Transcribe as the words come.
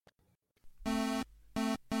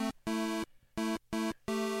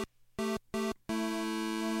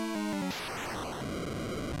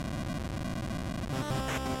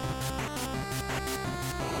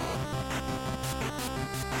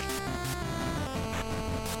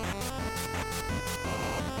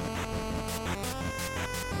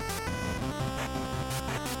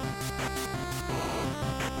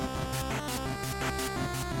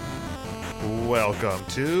Welcome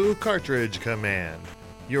to Cartridge Command,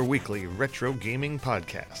 your weekly retro gaming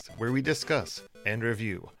podcast where we discuss and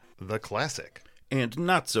review the classic and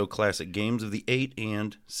not so classic games of the 8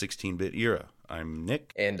 and 16-bit era. I'm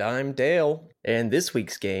Nick. And I'm Dale. And this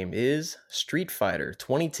week's game is Street Fighter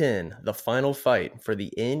 2010, The Final Fight for the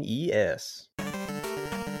NES.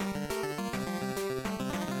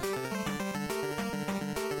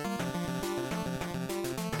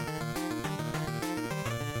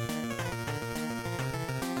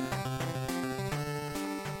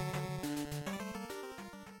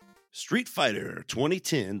 Street Fighter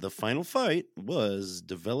 2010, The Final Fight, was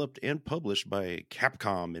developed and published by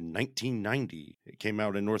Capcom in 1990. It came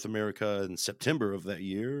out in North America in September of that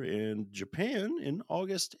year and Japan in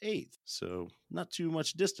August 8th. So not too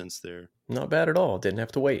much distance there. Not bad at all. Didn't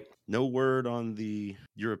have to wait. No word on the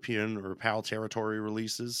European or PAL territory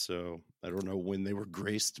releases, so I don't know when they were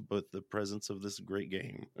graced with the presence of this great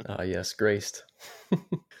game. Yes, graced.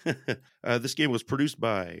 This game was produced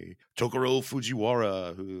by Tokuro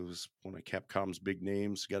Fujiwara, who's one of Capcom's big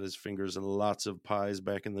names. Got his fingers in lots of pies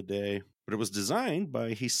back in the day. But it was designed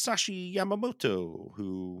by Hisashi Yamamoto,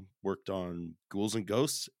 who worked on Ghouls and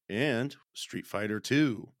Ghosts and Street Fighter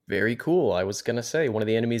 2. Very cool. I was going to say, one of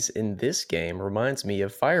the enemies in this game reminds me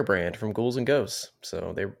of Firebrand from Ghouls and Ghosts.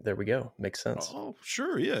 So there we go. Makes sense. Oh,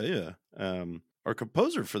 sure. Yeah. Our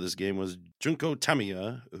composer for this game was Junko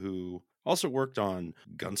Tamiya, who also worked on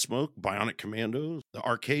Gunsmoke, Bionic Commando, the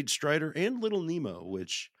Arcade Strider, and Little Nemo,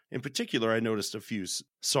 which in particular I noticed a few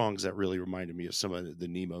songs that really reminded me of some of the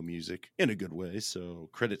Nemo music in a good way, so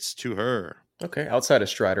credits to her. Okay, outside of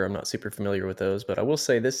Strider, I'm not super familiar with those, but I will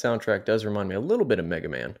say this soundtrack does remind me a little bit of Mega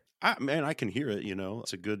Man. I can hear it,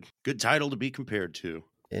 It's a good title to be compared to.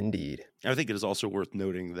 Indeed. I think it is also worth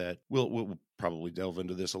noting that we'll probably delve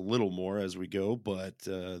into this a little more as we go, but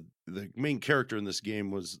the main character in this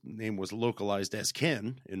game was localized as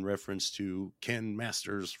Ken in reference to Ken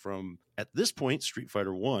Masters from, at this point, Street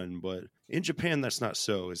Fighter 1, but in Japan that's not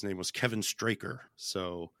so. His name was Kevin Straker,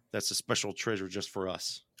 so that's a special treasure just for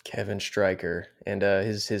us. Kevin Stryker, and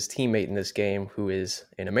his teammate in this game, who is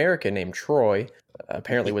in America named Troy,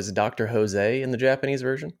 apparently was Dr. Jose in the Japanese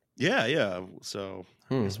version. Yeah. So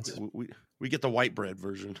we get the white bread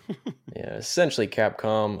version. Yeah, essentially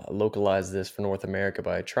Capcom localized this for North America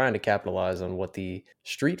by trying to capitalize on what the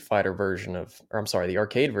the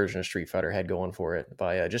arcade version of Street Fighter had going for it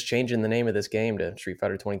by just changing the name of this game to Street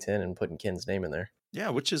Fighter 2010 and putting Ken's name in there. Yeah,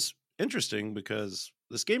 which is interesting because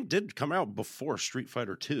this game did come out before Street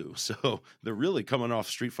Fighter 2, so they're really coming off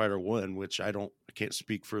Street Fighter 1, which I can't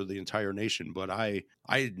speak for the entire nation, but I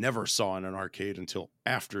never saw in an arcade until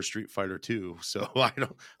after Street Fighter 2, so I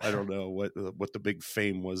don't know what the big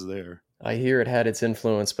fame was there. I hear it had its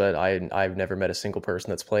influence, but I've never met a single person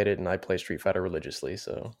that's played it, and I play Street Fighter religiously,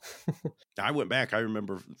 so. I went back. I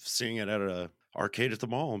remember seeing it at a arcade at the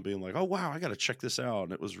mall and being like, oh wow, I got to check this out.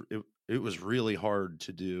 And it was really hard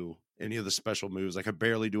to do any of the special moves. I could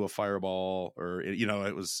barely do a fireball or,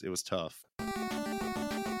 it was tough.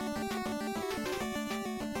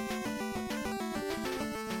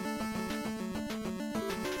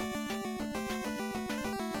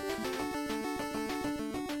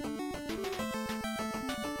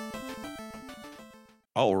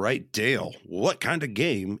 All right, Dale, what kind of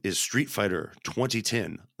game is Street Fighter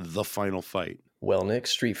 2010, The Final Fight? Well, Nick,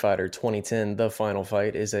 Street Fighter 2010, The Final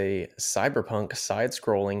Fight is a cyberpunk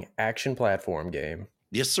side-scrolling action platform game.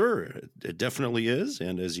 Yes, sir. It definitely is.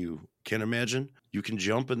 And as you can imagine, you can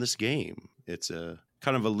jump in this game. It's a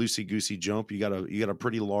kind of a loosey-goosey jump. You got a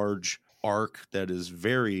pretty large arc that is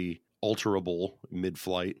very alterable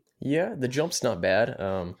mid-flight. Yeah, the jump's not bad.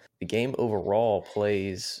 The game overall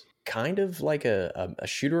plays kind of like a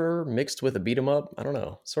shooter mixed with a beat 'em up. I don't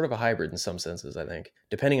know, sort of a hybrid in some senses, I think,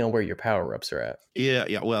 depending on where your power-ups are at.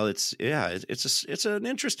 Yeah. Well, it's an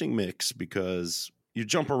interesting mix because you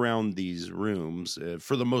jump around these rooms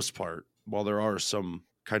for the most part. While there are some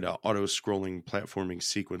kind of auto-scrolling platforming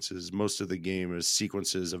sequences, most of the game is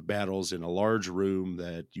sequences of battles in a large room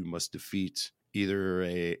that you must defeat either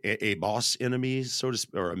a boss enemy,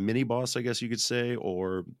 or a mini boss, I guess you could say,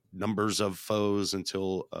 or numbers of foes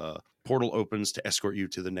until a portal opens to escort you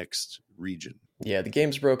to the next region. Yeah, the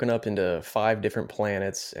game's broken up into 5 different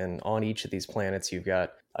planets, and on each of these planets, you've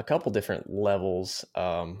got a couple different levels.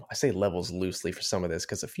 I say levels loosely for some of this,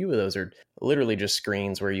 because a few of those are literally just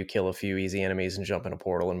screens where you kill a few easy enemies and jump in a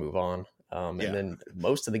portal and move on. And then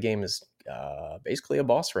most of the game is basically a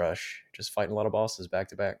boss rush, just fighting a lot of bosses back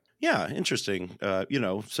to back. Yeah, interesting.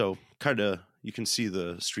 So kind of you can see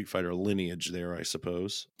the Street Fighter lineage there, I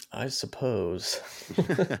suppose. But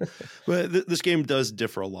this game does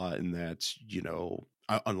differ a lot in that,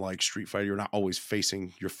 unlike Street Fighter, you're not always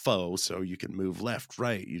facing your foe, so you can move left,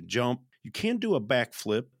 right, you jump. You can do a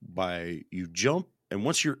backflip by you jump, and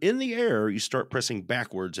once you're in the air, you start pressing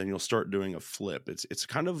backwards and you'll start doing a flip. It's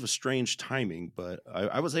kind of a strange timing, but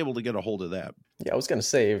I was able to get a hold of that. Yeah, I was going to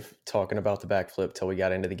save talking about the backflip till we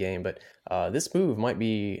got into the game, but this move might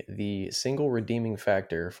be the single redeeming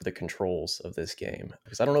factor for the controls of this game.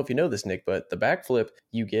 Because I don't know if you know this, Nick, but the backflip,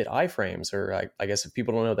 you get iframes, or I guess if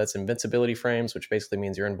people don't know, that's invincibility frames, which basically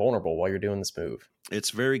means you're invulnerable while you're doing this move. It's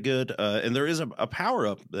very good. And there is a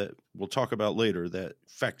power-up that we'll talk about later that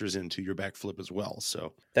factors into your backflip as well.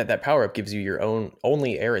 So that power-up gives you your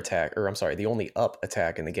only air attack, or I'm sorry, the only up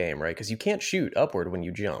attack in the game, right? Because you can't shoot upward when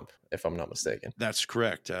you jump, if I'm not mistaken. That's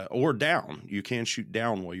correct. Or down. You can shoot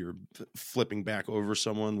down while you're flipping back over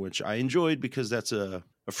someone, which I enjoyed because that's a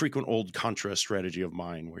frequent old Contra strategy of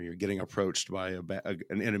mine, where you're getting approached by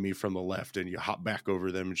an enemy from the left and you hop back over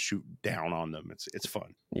them and shoot down on them. It's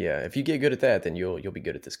fun. Yeah, if you get good at that, then you'll be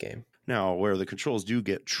good at this game. Now, where the controls do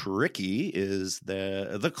get tricky is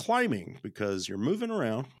the climbing, because you're moving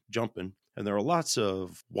around, jumping, and there are lots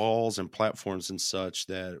of walls and platforms and such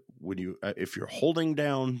that if you're holding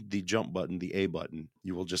down the jump button, the A button,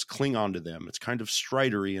 you will just cling onto them. It's kind of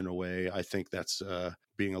stridery in a way. I think that's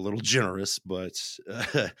being a little generous, but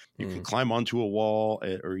you can climb onto a wall,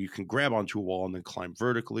 or you can grab onto a wall and then climb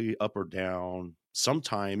vertically up or down.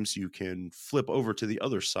 Sometimes you can flip over to the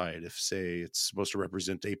other side if, say, it's supposed to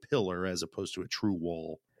represent a pillar as opposed to a true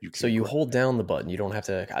wall. So you hold down the button. You don't have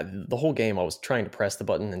to. The whole game, I was trying to press the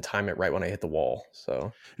button and time it right when I hit the wall.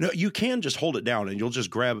 So no, you can just hold it down, and you'll just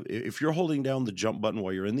grab. If you're holding down the jump button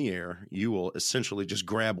while you're in the air, you will essentially just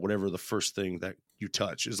grab whatever the first thing that you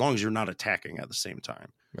touch, as long as you're not attacking at the same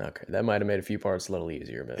time. Okay, that might have made a few parts a little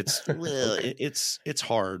easier, but it's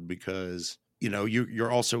hard because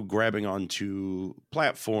you're also grabbing onto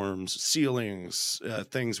platforms, ceilings,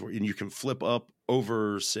 things and you can flip up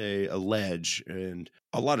over, say, a ledge. And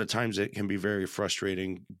a lot of times it can be very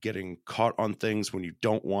frustrating getting caught on things when you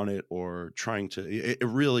don't want it, or trying to. It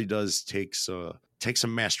really does take some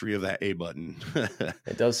mastery of that A button.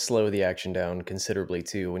 It does slow the action down considerably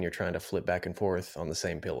too when you're trying to flip back and forth on the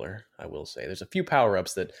same pillar. I will say there's a few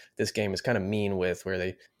power-ups that this game is kind of mean with,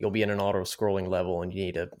 where you'll be in an auto-scrolling level and you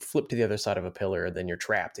need to flip to the other side of a pillar, and then you're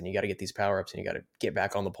trapped and you got to get these power-ups and you got to get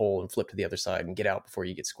back on the pole and flip to the other side and get out before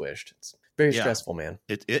you get squished. It's very stressful, man.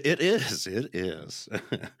 It is.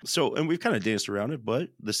 So, and we've kind of danced around it, but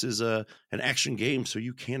this is an action game, so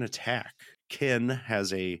you can attack. Ken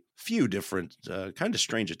has a few different kind of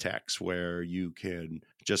strange attacks where you can,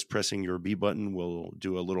 just pressing your B button will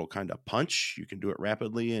do a little kind of punch. You can do it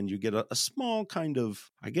rapidly, and you get a small kind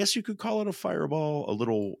of, I guess you could call it a fireball, a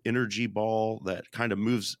little energy ball that kind of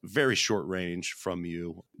moves very short range from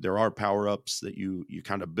you. There are power-ups that you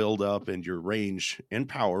kind of build up, and your range and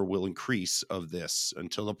power will increase of this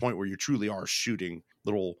until the point where you truly are shooting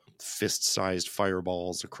little fist-sized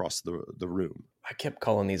fireballs across the room. I kept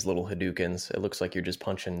calling these little Hadoukens. It looks like you're just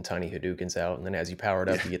punching tiny Hadoukens out, and then as you power it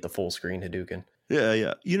up, you get the full screen Hadouken.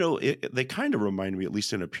 Yeah. They kind of remind me, at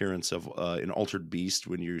least in appearance, of an Altered Beast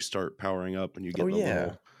when you start powering up and you get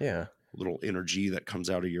little energy that comes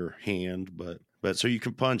out of your hand. But so you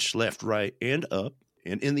can punch left, right, and up,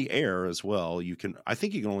 and in the air as well. I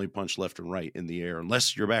think you can only punch left and right in the air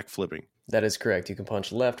unless you're back flipping. That is correct. You can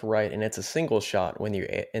punch left, right, and it's a single shot when you're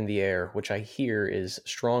in the air, which I hear is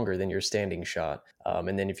stronger than your standing shot.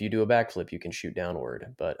 And then if you do a backflip, you can shoot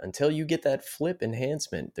downward. But until you get that flip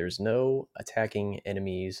enhancement, there's no attacking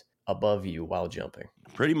enemies above you while jumping.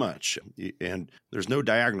 Pretty much. And there's no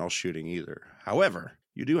diagonal shooting either. However,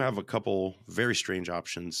 you do have a couple very strange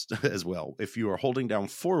options as well. If you are holding down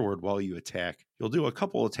forward while you attack, you'll do a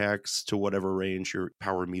couple attacks to whatever range your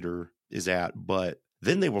power meter is at, but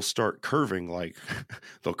then they will start curving, like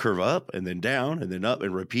they'll curve up and then down and then up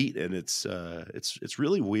and repeat. And it's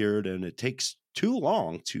really weird, and it takes too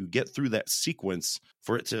long to get through that sequence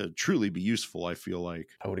for it to truly be useful, I feel like.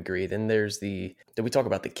 I would agree. Then there's did we talk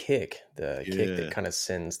about the kick? The kick that kind of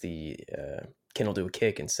sends Ken will do a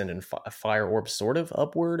kick and send in a fire orb sort of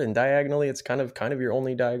upward and diagonally. It's kind of your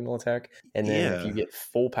only diagonal attack. And then if you get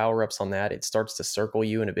full power-ups on that, it starts to circle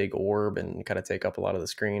you in a big orb and kind of take up a lot of the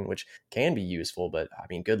screen, which can be useful. But, I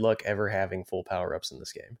mean, good luck ever having full power-ups in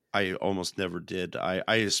this game. I almost never did.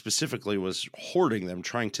 I specifically was hoarding them,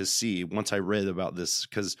 trying to see once I read about this.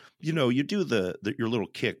 Because, you do your little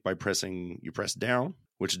kick by you press down,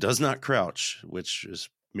 which does not crouch, which is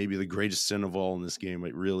maybe the greatest sin of all in this game.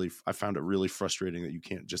 I found it really frustrating that you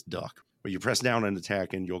can't just duck. But you press down and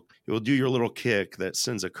attack, and you'll do your little kick that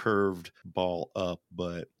sends a curved ball up.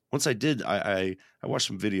 But once I did, I watched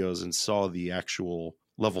some videos and saw the actual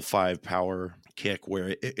level 5 power kick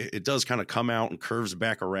where it does kind of come out and curves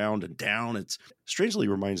back around and down. It strangely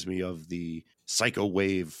reminds me of the Psycho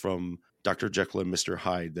Wave from Dr. Jekyll and Mr.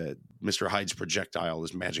 Hyde, that Mr. Hyde's projectile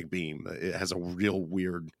is magic beam. It has a real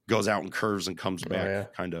weird, goes out and curves and comes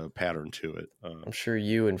back kind of pattern to it. I'm sure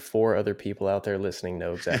you and 4 other people out there listening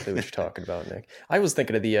know exactly what you're talking about, Nick. I was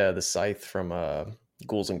thinking of the scythe from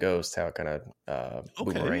Ghouls and Ghosts, how it kind of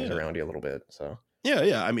boomerangs around you a little bit. So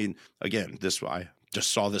yeah. I mean, again, I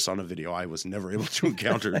just saw this on a video. I was never able to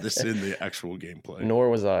encounter this in the actual gameplay. Nor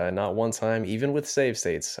was I. Not one time, even with save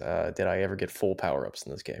states, did I ever get full power-ups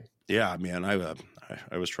in this game. Yeah, man,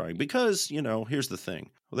 I was trying because, here's the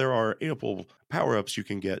thing. There are ample power-ups you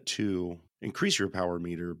can get to increase your power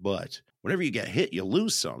meter, but whenever you get hit, you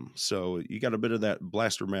lose some. So you got a bit of that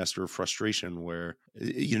Blaster Master frustration where,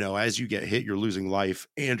 as you get hit, you're losing life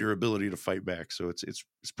and your ability to fight back. So it's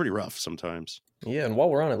pretty rough sometimes. Yeah, and while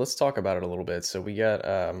we're on it, let's talk about it a little bit. So we got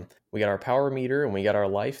our power meter and we got our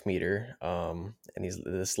life meter. And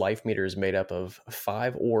this life meter is made up of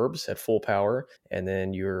 5 orbs at full power, and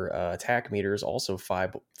then your attack meter is also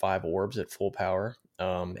 5 orbs at full power.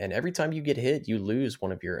 And every time you get hit, you lose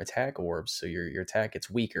one of your attack orbs. So your attack gets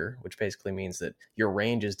weaker, which basically means that your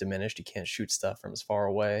range is diminished. You can't shoot stuff from as far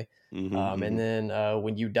away. And then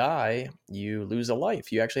when you die, you lose a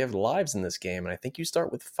life. You actually have lives in this game, and I think you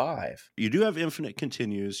start with 5. You do have infinite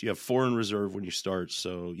continues. You have 4 in reserve when you start.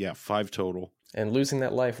 So, yeah, 5 total. And losing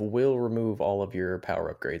that life will remove all of your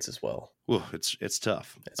power upgrades as well. Well, it's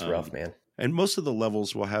tough. It's rough, man. And most of the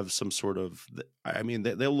levels will have some sort of,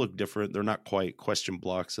 they'll look different. They're not quite question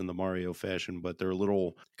blocks in the Mario fashion, but they're a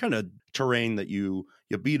little kind of terrain that you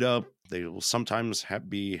beat up. They will sometimes have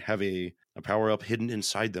a power up hidden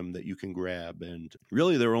inside them that you can grab. And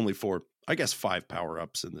really, there are only 5 power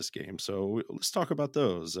ups in this game. So let's talk about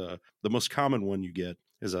those. The most common one you get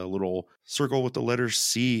is a little circle with the letter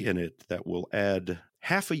C in it that will add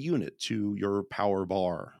half a unit to your power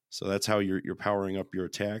bar. So that's how you're powering up your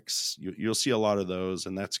attacks. You'll see a lot of those,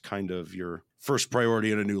 and that's kind of your first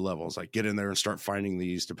priority in a new level. Is like get in there and start finding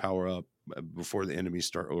these to power up before the enemies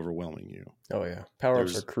start overwhelming you. Oh yeah,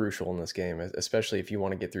 power-ups are crucial in this game, especially if you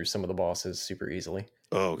want to get through some of the bosses super easily.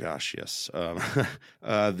 Oh gosh, yes.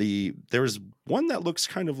 There's one that looks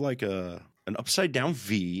kind of like an upside down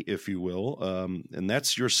V, if you will, and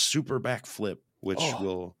that's your super backflip, which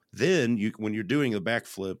will then when you're doing the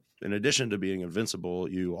backflip, in addition to being invincible,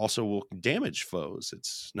 you also will damage foes.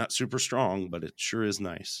 It's not super strong, but it sure is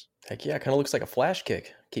nice. Heck yeah, it kind of looks like a flash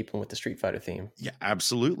kick, keeping with the Street Fighter theme. Yeah,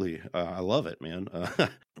 absolutely. I love it, man.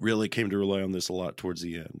 Really came to rely on this a lot towards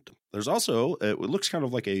the end. There's also, it looks kind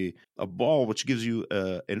of like a ball, which gives you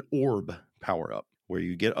an orb power up, where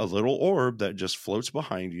you get a little orb that just floats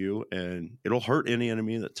behind you, and it'll hurt any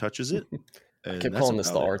enemy that touches it. I kept calling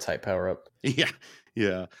this the R-type power-up. Yeah,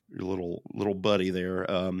 your little buddy there.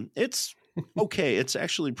 It's okay. It's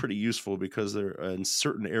actually pretty useful because there in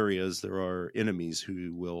certain areas there are enemies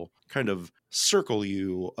who will kind of circle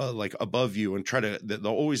you like above you and they'll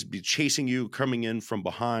always be chasing you, coming in from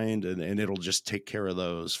behind, and it'll just take care of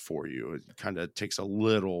those for you. It kind of takes a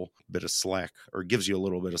little bit of slack, or gives you a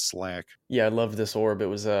little bit of slack. Yeah, I love this orb. It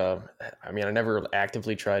was I never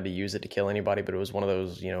actively tried to use it to kill anybody, but it was one of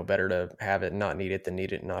those, better to have it and not need it than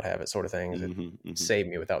need it and not have it sort of things. It saved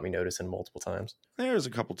me without me noticing multiple times. There's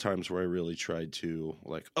a couple times where I really tried to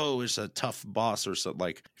it's a tough boss or something.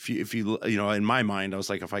 Like if you in my mind, I was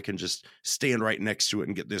like, if I can just stand right next to it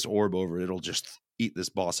and get this orb over it, it'll just eat this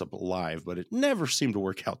boss up alive. But it never seemed to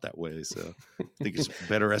work out that way. So I think it's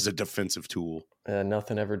better as a defensive tool.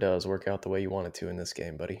 Nothing ever does work out the way you want it to in this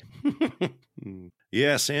game, buddy.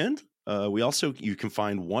 Yes, and you can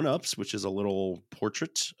find 1-ups, which is a little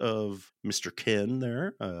portrait of Mr. Ken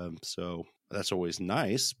there. So that's always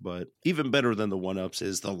nice, but even better than the 1-ups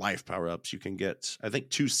is the life power-ups. You can get, I think,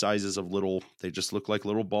 2 sizes of they just look like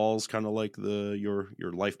little balls, kind of like your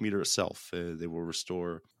life meter itself. They will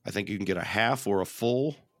restore, I think you can get a half or a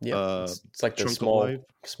full. Yeah, it's like the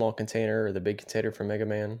small container or the big container from Mega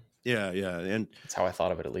Man. Yeah, and that's how I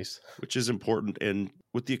thought of it, at least. Which is important, and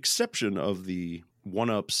with the exception of the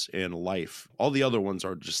 1-ups and life, all the other ones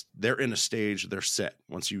are they're in a stage, they're set.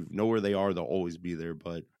 Once you know where they are, they'll always be there.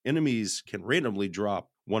 But enemies can randomly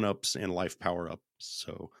drop 1-ups and life power up.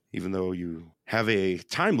 So even though you have a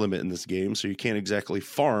time limit in this game, so you can't exactly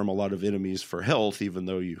farm a lot of enemies for health, even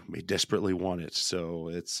though you may desperately want it. So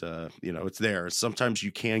it's it's there. Sometimes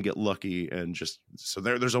you can get lucky, and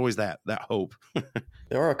there's always that hope.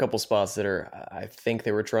 There are a couple spots that I think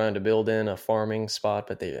they were trying to build in a farming spot,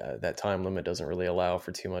 but that time limit doesn't really allow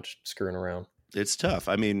for too much screwing around. It's tough.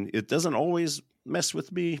 I mean, it doesn't always mess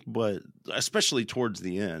with me, but especially towards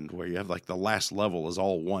the end where you have like the last level is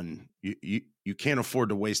all one. You can't afford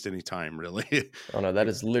to waste any time, really. Oh no, that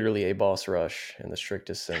is literally a boss rush in the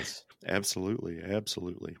strictest sense. Absolutely,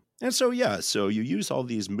 absolutely. And so, so you use all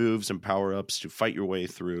these moves and power-ups to fight your way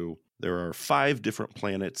through. There are 5 different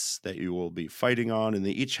planets that you will be fighting on, and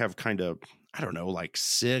they each have kind of, I don't know, like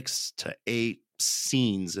 6 to 8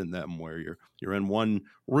 scenes in them where you're in one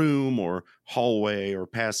room or hallway or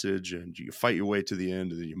passage, and you fight your way to the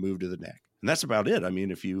end, and then you move to the next. And that's about it. I mean,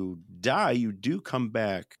 if you die, you do come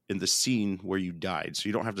back in the scene where you died. So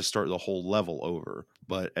you don't have to start the whole level over.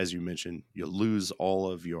 But as you mentioned, you lose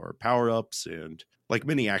all of your power-ups, and like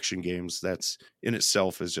many action games, that's in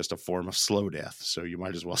itself is just a form of slow death. So you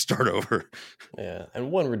might as well start over. Yeah.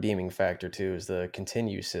 And one redeeming factor too is the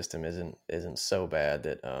continue system isn't so bad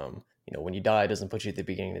that when you die, it doesn't put you at the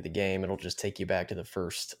beginning of the game. It'll just take you back to the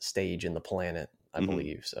first stage in the planet, I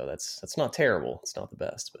believe. So that's not terrible. It's not the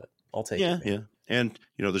best, but I'll take it. Yeah. And,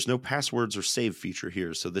 there's no passwords or save feature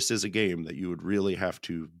here. So this is a game that you would really have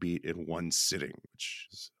to beat in one sitting, which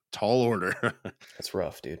is a tall order. That's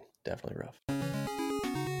rough, dude. Definitely rough.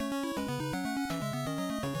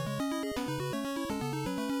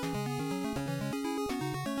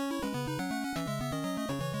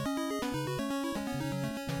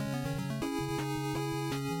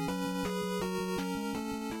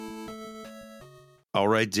 All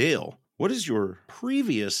right, Dale, what is your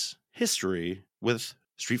previous history with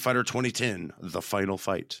Street Fighter 2010, The Final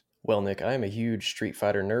Fight? Well, Nick, I am a huge Street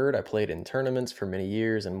Fighter nerd. I played in tournaments for many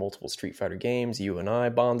years and multiple Street Fighter games. You and I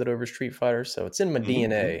bonded over Street Fighter, so it's in my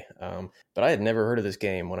DNA. But I had never heard of this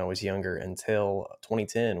game when I was younger until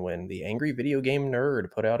 2010 when the Angry Video Game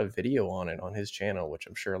Nerd put out a video on it on his channel, which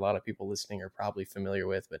I'm sure a lot of people listening are probably familiar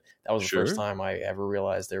with. But that was the first time I ever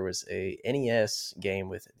realized there was a NES game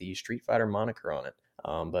with the Street Fighter moniker on it.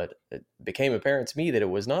 But it became apparent to me that it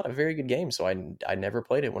was not a very good game, so I never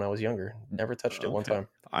played it when I was younger. Never touched it one time.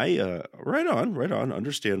 Right on,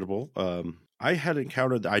 understandable. I had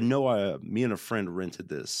encountered, me and a friend rented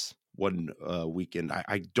this one weekend.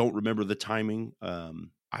 I don't remember the timing.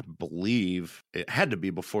 I believe it had to be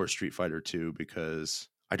before Street Fighter 2 because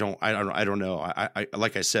I don't know. I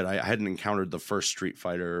like I said, I hadn't encountered the first Street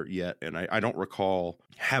Fighter yet, and I don't recall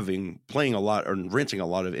playing a lot or renting a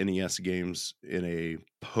lot of NES games in a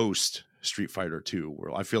post Street Fighter 2,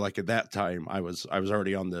 where I feel like at that time I was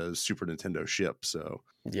already on the Super Nintendo ship. So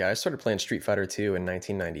yeah, I started playing Street Fighter 2 in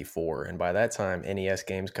 1994, and by that time NES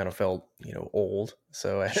games kind of felt old.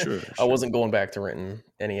 So I wasn't going back to renting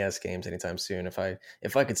NES games anytime soon. If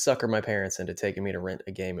I could sucker my parents into taking me to rent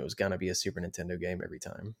a game, it was gonna be a Super Nintendo game every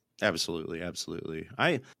time. Absolutely.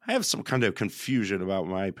 I have some kind of confusion about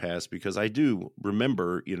my past because I do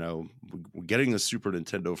remember, getting the Super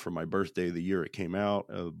Nintendo for my birthday the year it came out,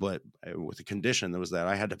 but with the condition that was that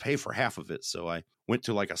I had to pay for half of it. So I went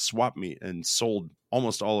to like a swap meet and sold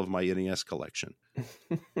almost all of my NES collection.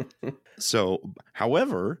 So,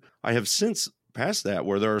 however, I have since past that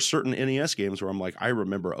where there are certain NES games where I'm like, I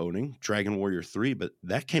remember owning Dragon Warrior 3, but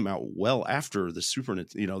that came out well after the Super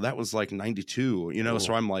Nintendo, that was like 92,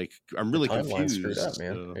 so I'm like, I'm really confused. Screwed up,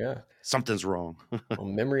 man. Yeah. Something's wrong. Well,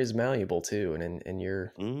 memory is malleable too. And in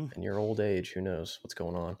your old age, who knows what's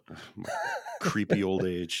going on? Creepy old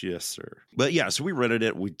age. Yes, sir. But yeah, so we rented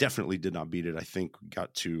it. We definitely did not beat it.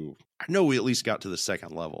 I know we at least got to the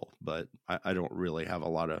second level, but I don't really have a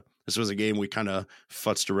lot of. This was a game we kind of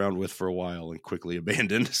futzed around with for a while and quickly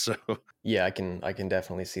abandoned. So yeah, I can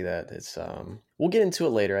definitely see that. It's we'll get into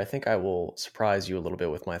it later. I think I will surprise you a little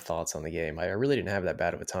bit with my thoughts on the game. I really didn't have that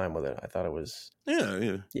bad of a time with it. I thought it was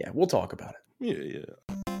yeah. We'll talk about it. Yeah.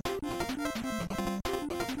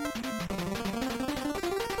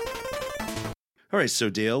 All right, so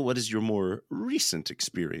Dale, what is your more recent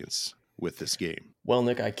experience with this game? Well,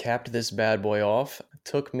 Nick, I capped this bad boy off. It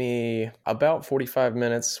took me about 45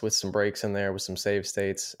 minutes with some breaks in there with some save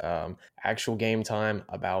states. Actual game time,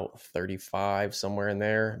 about 35, somewhere in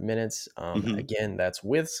there, minutes. Again, that's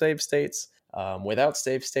with save states. Without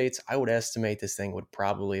save states, I would estimate this thing would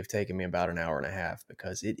probably have taken me about an hour and a half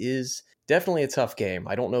because it is definitely a tough game.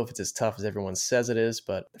 I don't know if it's as tough as everyone says it is,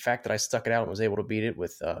 but the fact that I stuck it out and was able to beat it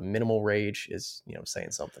with minimal rage is,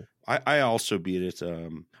 saying something. I also beat it.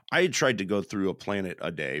 I had tried to go through a planet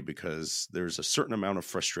a day because there's a certain amount of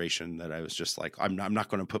frustration that I was just like, I'm not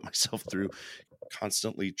going to put myself through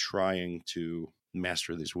constantly trying to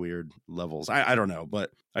master these weird levels. I don't know,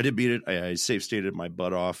 but I did beat it. I save stated my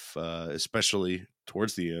butt off, especially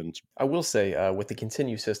towards the end. I will say, with the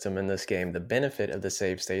continue system in this game, the benefit of the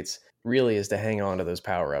save states really is to hang on to those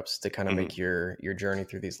power-ups to kind of make your journey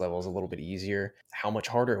through these levels a little bit easier. How much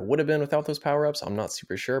harder it would have been without those power-ups, I'm not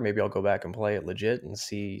super sure. Maybe I'll go back and play it legit and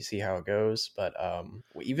see how it goes. But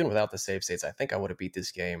even without the save states, I think I would have beat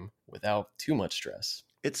this game without too much stress.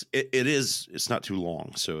 It's not too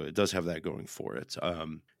long, so it does have that going for it.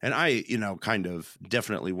 And I, kind of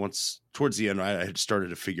definitely once towards the end, I had started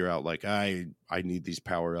to figure out like I need these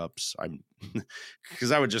power ups.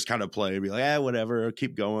 Because I would just kind of play and be like, whatever,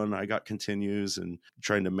 keep going. I got continues and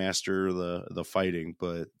trying to master the fighting,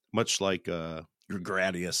 but much like your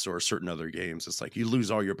Gradius or certain other games, it's like you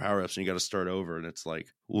lose all your power ups and you got to start over, and it's like,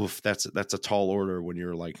 oof, that's a tall order when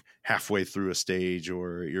you're like halfway through a stage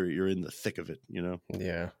or you're in the thick of it,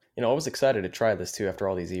 Yeah. I was excited to try this too after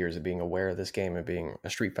all these years of being aware of this game and being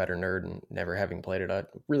a Street Fighter nerd and never having played it. I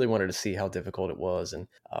really wanted to see how difficult it was. And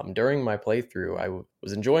during my playthrough, I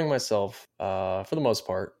was enjoying myself for the most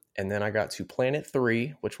part. And then I got to Planet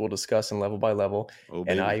 3, which we'll discuss in level by level. Oh,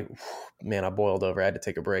 and I boiled over. I had to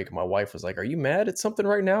take a break. My wife was like, "Are you mad at something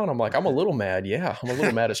right now?" And I'm like, "I'm a little mad. Yeah, I'm a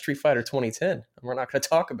little mad at Street Fighter 2010. We're not going to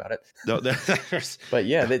talk about it." No, but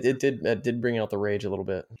yeah, it did bring out the rage a little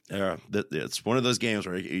bit. Yeah, it's one of those games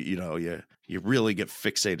where you really get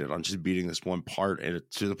fixated on just beating this one part, and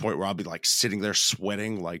to the point where I'll be like sitting there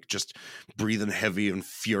sweating, like just breathing heavy in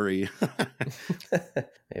fury.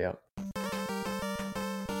 Yeah.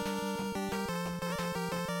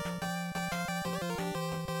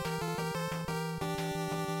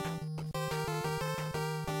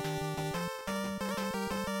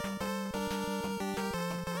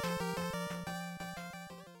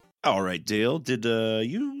 All right, Dale, did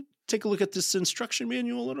you take a look at this instruction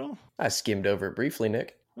manual at all? I skimmed over it briefly,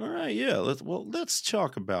 Nick. All right, yeah. Let's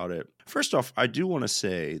talk about it. First off, I do want to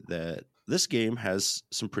say that this game has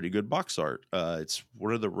some pretty good box art. It's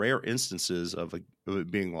one of the rare instances of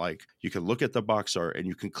it being like you can look at the box art and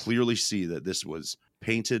you can clearly see that this was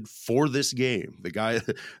painted for this game. The guy,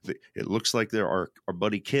 it looks like there are our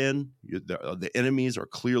buddy Ken. The enemies are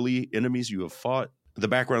clearly enemies you have fought. The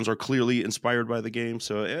backgrounds are clearly inspired by the game,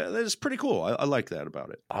 so it's pretty cool. I like that about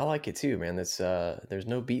it. I like it too, man. There's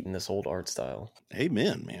no beating this old art style.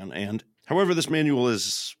 Amen, man. And however, this manual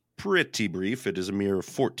is pretty brief. It is a mere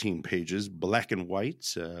 14 pages, black and white.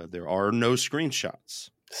 There are no screenshots.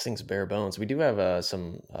 This thing's bare bones. We do have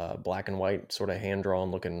some black and white sort of hand-drawn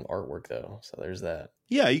looking artwork, though, so there's that.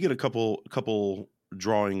 Yeah, you get a couple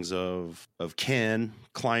drawings of Ken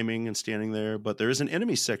climbing and standing there, but there is an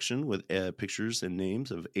enemy section with pictures and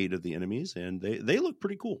names of 8 of the enemies, and they look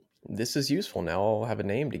pretty cool. This is useful. Now I'll have a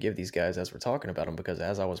name to give these guys as we're talking about them, because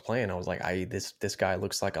as I was playing, I was like, this guy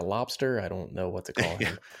looks like a lobster. I don't know what to call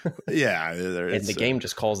him. Yeah. And the game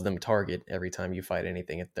just calls them target every time you fight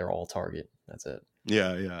anything. They're all target. That's it.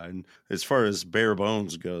 Yeah. And as far as bare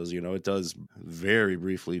bones goes, it does very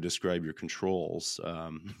briefly describe your controls.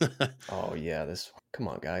 Oh yeah, come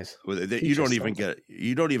on, guys. You don't even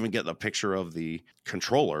get the picture of the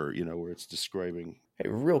controller, where it's describing. Hey,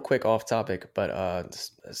 real quick off topic, but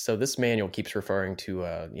so this manual keeps referring to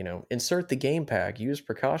insert the game pack, use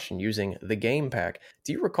precaution using the game pack.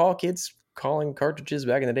 Do you recall kids calling cartridges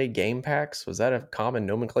back in the day game packs? Was that a common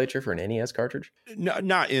nomenclature for an NES cartridge? No,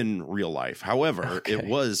 not in real life. However, Okay. It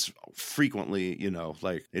was frequently,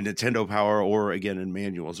 like in Nintendo Power or again in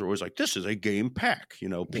manuals, they're always like, this is a game pack,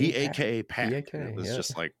 PAK pack. It was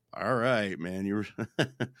just like, all right, man. You're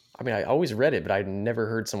I mean, I always read it, but I never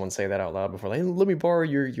heard someone say that out loud before. Like, hey, let me borrow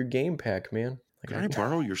your game pack, man. Like, can I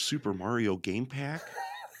borrow your Super Mario game pack?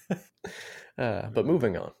 But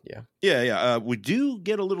moving on, yeah. Yeah. We do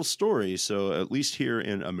get a little story. So at least here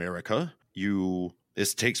in America,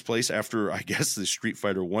 this takes place after, I guess, the Street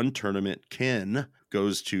Fighter 1 tournament. Ken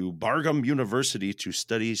goes to Bargum University to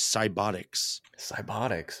study Cybotics.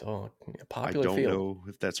 Cybotics, popular field. I don't know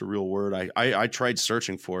if that's a real word. I tried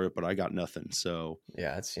searching for it, but I got nothing. So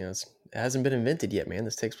yeah, it hasn't been invented yet, man.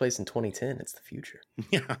 This takes place in 2010. It's the future.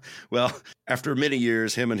 Yeah. Well, after many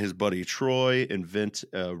years, him and his buddy Troy invent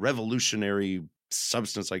a revolutionary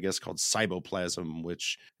substance, I guess, called cyboplasm,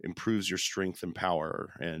 which improves your strength and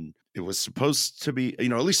power. And it was supposed to be, at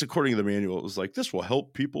least according to the manual, it was like, this will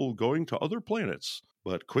help people going to other planets.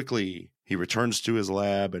 But quickly, he returns to his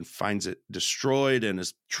lab and finds it destroyed, and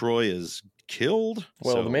Troy is killed.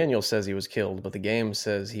 Well, the manual says he was killed, but the game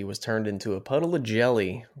says he was turned into a puddle of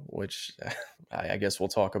jelly, which I guess we'll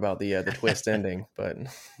talk about the twist ending. But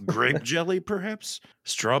grape jelly, perhaps?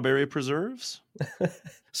 Strawberry preserves?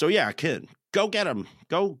 So yeah, kid, go get him.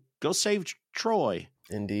 Go save Troy.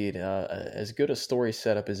 Indeed. As good a story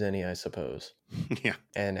setup as any, I suppose. Yeah.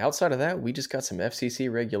 And outside of that, we just got some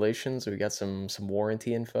FCC regulations. We got some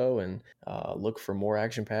warranty info, and look for more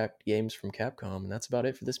action-packed games from Capcom. And that's about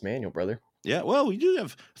it for this manual, brother. Yeah, well, we do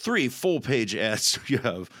have 3 full-page ads. You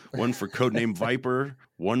have one for Codename Viper,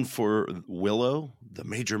 one for Willow, the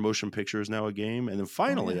major motion picture is now a game, and then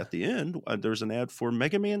finally at the end, there's an ad for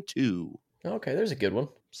Mega Man 2. Okay, there's a good one.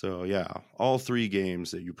 So yeah, all 3 games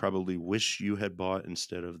that you probably wish you had bought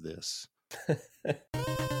instead of this.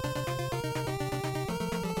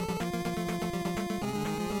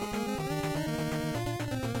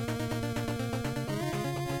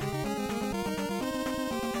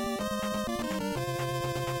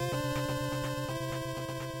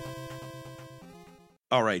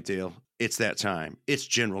 All right, Dale, it's that time. It's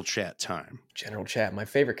general chat time. General chat, my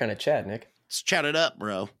favorite kind of chat, Nick. Let's chat it up,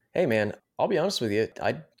 bro. Hey, man, I'll be honest with you.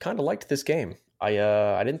 I kind of liked this game. I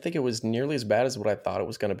didn't think it was nearly as bad as what I thought it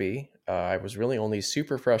was going to be. I was really only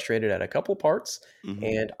super frustrated at a couple parts,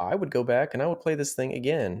 and I would go back and I would play this thing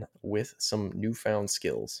again with some newfound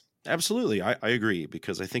skills. Absolutely. I agree,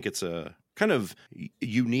 because I think it's a kind of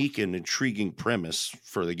unique and intriguing premise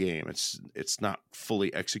for the game. It's not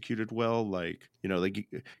fully executed well. Like,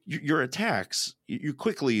 your attacks, you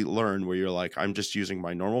quickly learn where you're like, I'm just using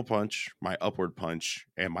my normal punch, my upward punch,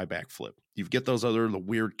 and my backflip. You get those the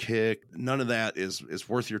weird kick. None of that is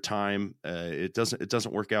worth your time. It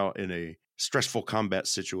doesn't work out in a stressful combat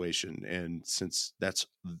situation, and since that's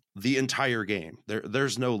the entire game,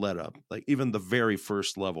 there's no let up. Like even the very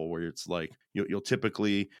first level where it's like you'll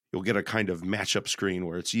get a kind of matchup screen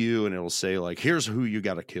where it's you and it'll say like, here's who you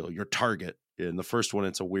got to kill, your target. In the first one,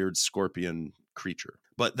 it's a weird scorpion creature,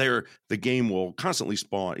 but the game will constantly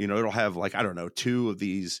spawn. It'll have like, I don't know, 2 of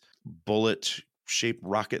these bullet shaped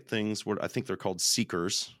rocket things, where I think they're called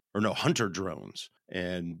seekers, or no, hunter drones.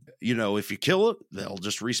 And, if you kill it, they'll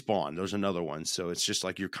just respawn. There's another one. So it's just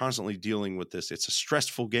like you're constantly dealing with this. It's a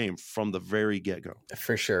stressful game from the very get-go.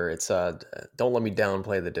 For sure. It's don't let me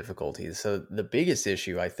downplay the difficulties. So the biggest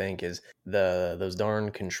issue, I think, is those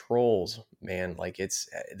darn controls, man. Like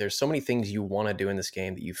there's so many things you want to do in this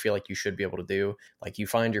game that you feel like you should be able to do. Like you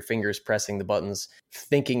find your fingers pressing the buttons,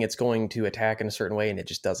 thinking it's going to attack in a certain way, and it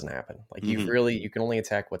just doesn't happen. Like you can only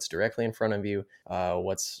attack what's directly in front of you,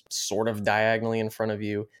 what's sort of diagonally in front of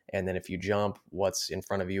you, and then if you jump, what's in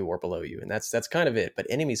front of you or below you. And that's kind of it. But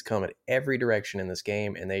enemies come at every direction in this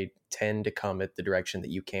game, and they tend to come at the direction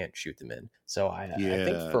that you can't shoot them in. So I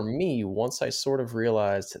think for me, once I sort of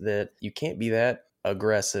realized that you can't be that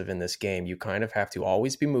aggressive in this game, you kind of have to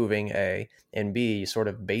always be moving, A, and B, sort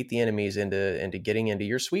of bait the enemies into getting into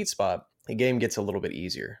your sweet spot. The game gets a little bit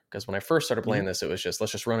easier, because when I first started playing this, it was just,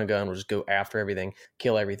 let's just run a gun, we'll just go after everything,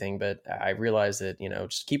 kill everything. But I realized that,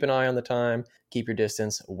 just keep an eye on the time, keep your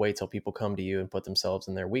distance, wait till people come to you and put themselves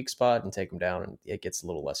in their weak spot and take them down, and it gets a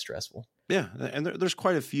little less stressful. Yeah, and there's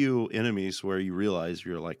quite a few enemies where you realize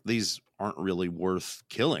you're like, these aren't really worth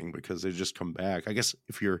killing because they just come back. I guess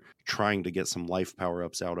if you're trying to get some life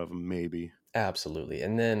power-ups out of them, maybe. Absolutely.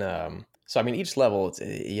 And then so, I mean, each level, it's,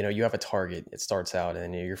 you have a target. It starts out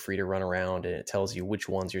and you're free to run around, and it tells you which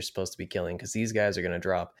ones you're supposed to be killing, because these guys are going to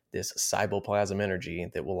drop this cyboplasm energy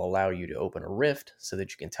that will allow you to open a rift so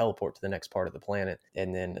that you can teleport to the next part of the planet.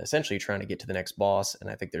 And then essentially trying to get to the next boss. And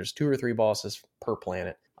I think there's 2 or 3 bosses per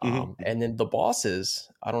planet. And then the bosses,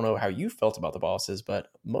 I don't know how you felt about the bosses, but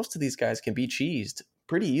most of these guys can be cheesed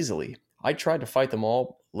pretty easily. I tried to fight them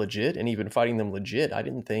all legit, and even fighting them legit, I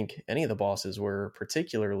didn't think any of the bosses were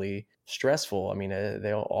particularly stressful. I mean,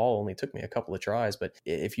 they all only took me a couple of tries, but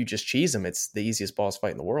if you just cheese them, it's the easiest boss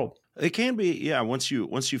fight in the world. It can be, yeah. Once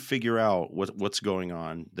you figure out what's going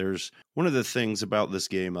on, there's one of the things about this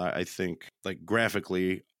game, I think, like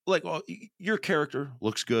graphically, like, well, your character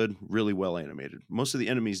looks good, really well animated. Most of the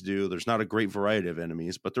enemies do. There's not a great variety of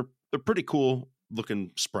enemies, but they're pretty cool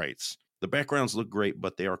looking sprites. The backgrounds look great,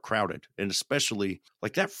 but they are crowded. And especially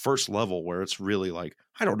like that first level where it's really like,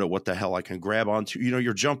 I don't know what the hell I can grab onto.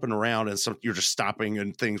 You're jumping around and you're just stopping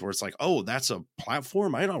and things where it's like, oh, that's a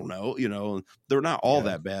platform. I don't know. They're not all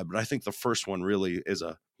that bad, but I think the first one really is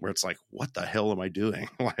where it's like, what the hell am I doing?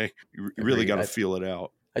 Like you really got to feel it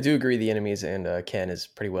out. I do agree the enemies and Ken is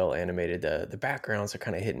pretty well animated. The backgrounds are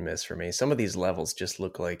kind of hit and miss for me. Some of these levels just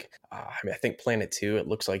look like, I think Planet 2, it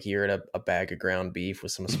looks like you're at a bag of ground beef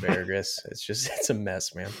with some asparagus. It's a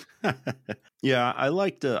mess, man. Yeah, I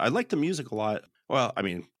like the music a lot. Well, I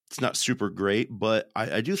mean, it's not super great, but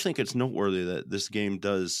I do think it's noteworthy that this game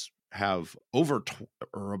does have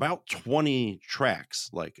about 20 tracks.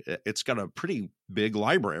 Like it's got a pretty big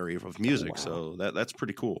library of music. Oh, wow. So that's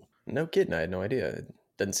pretty cool. No kidding. I had no idea.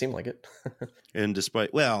 Doesn't seem like it. And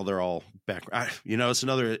despite, well, they're all back. It's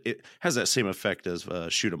another. It has that same effect as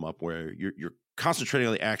shoot 'em up, where you're concentrating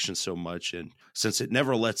on the action so much, and since it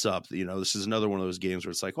never lets up, this is another one of those games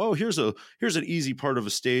where it's like, oh, here's an easy part of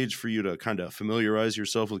a stage for you to kind of familiarize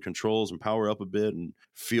yourself with controls and power up a bit and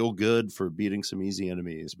feel good for beating some easy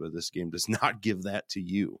enemies. But this game does not give that to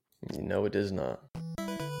you. No, it does not.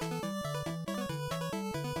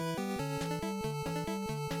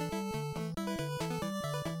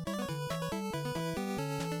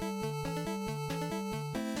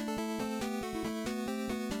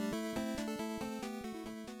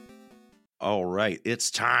 All right, it's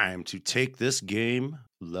time to take this game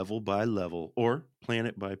level by level or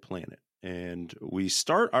planet by planet. And we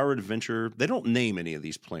start our adventure. They don't name any of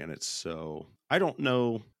these planets, so I don't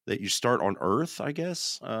know that you start on Earth, I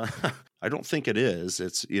guess. I don't think it is.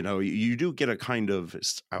 It's, you do get a kind of,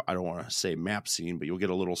 I don't want to say map scene, but you'll get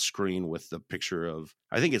a little screen with the picture of,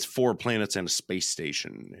 I think it's 4 planets and a space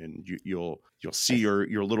station. And you'll see your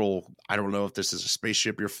little, I don't know if this is a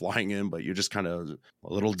spaceship you're flying in, but you just kind of,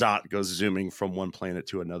 a little dot goes zooming from one planet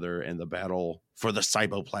to another, and the battle for the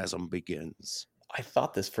cyboplasm begins. I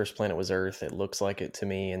thought this first planet was Earth. It looks like it to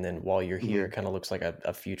me. And then while you're here, it kind of looks like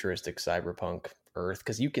a futuristic cyberpunk Earth.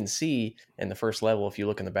 Because you can see in the first level, if you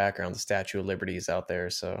look in the background, the Statue of Liberty is out there.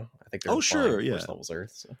 So I think they're first level's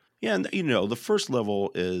Earth. So. Yeah, and the first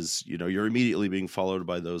level is, you're immediately being followed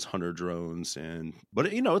by those hunter drones. But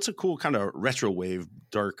it's a cool kind of retro wave,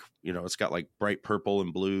 dark, it's got like bright purple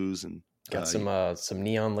and blues. And got some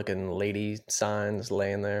neon looking lady signs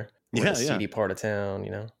laying there. The seedy part of town,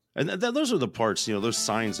 And those are the parts, those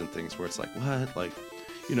signs and things where it's like, what? Like,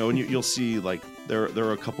 and you'll see like there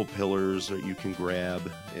are a couple pillars that you can grab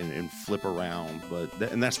and flip around.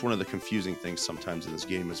 And that's one of the confusing things sometimes in this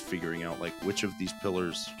game is figuring out like which of these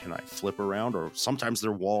pillars can I flip around, or sometimes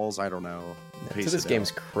they're walls. I don't know. To this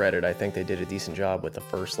game's credit, I think they did a decent job with the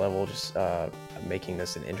first level, just making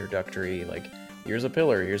this an introductory, like, here's a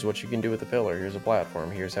pillar, here's what you can do with the pillar, here's a platform,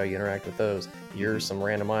 here's how you interact with those, here's some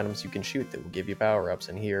random items you can shoot that will give you power-ups,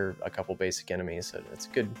 and here are a couple basic enemies. So it's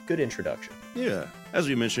a good introduction. Yeah. As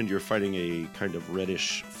we mentioned, you're fighting a kind of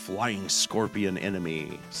reddish flying scorpion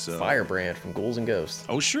enemy. So Firebrand from Ghouls and Ghosts.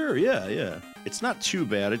 Oh, sure. Yeah. It's not too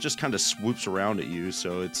bad. It just kind of swoops around at you.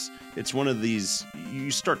 So it's one of these, you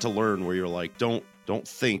start to learn where you're like, don't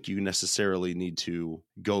think you necessarily need to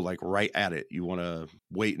go like right at it. You want to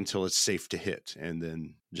wait until it's safe to hit and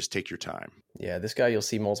then just take your time. Yeah, this guy you'll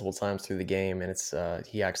see multiple times through the game, and it's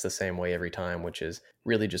he acts the same way every time, which is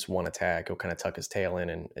really just one attack. He'll kind of tuck his tail in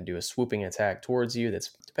and do a swooping attack towards you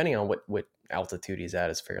that's, depending on what altitude he's at,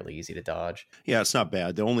 is fairly easy to dodge. Yeah, it's not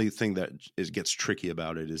bad. The only thing that gets tricky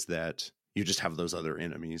about it is that you just have those other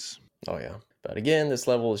enemies. Oh, yeah. But again, this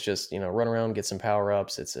level is just, run around, get some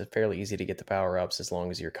power-ups. It's fairly easy to get the power-ups as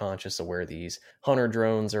long as you're conscious of where these hunter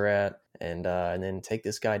drones are at, and then take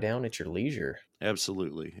this guy down at your leisure.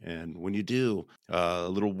 Absolutely. And when you do, a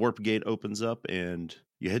little warp gate opens up, and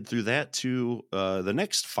you head through that to the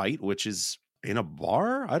next fight, which is in a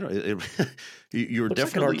bar. I don't. You're looks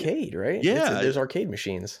definitely like an arcade, right? Yeah, there's arcade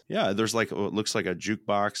machines. Yeah, there's like what looks like a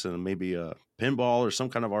jukebox and maybe a pinball or some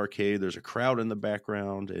kind of arcade. There's a crowd in the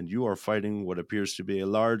background, and you are fighting what appears to be a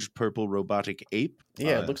large purple robotic ape.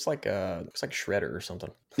 Yeah, it looks like Shredder or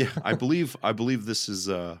something. Yeah, I believe this is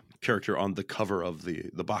a character on the cover of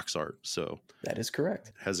the box art. So that is correct.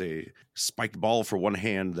 It has a spiked ball for one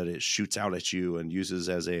hand that it shoots out at you and uses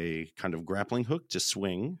as a kind of grappling hook to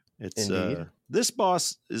swing. It's this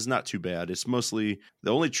boss is not too bad. It's mostly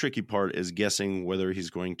the only tricky part is guessing whether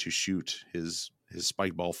he's going to shoot his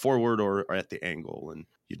spike ball forward or at the angle. And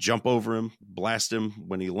you jump over him, blast him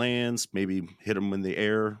when he lands, maybe hit him in the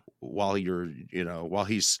air while while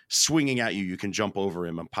he's swinging at you. You can jump over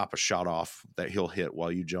him and pop a shot off that he'll hit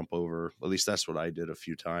while you jump over. At least that's what I did a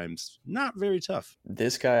few times. Not very tough.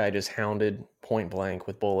 This guy I just hounded point blank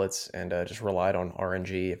with bullets and just relied on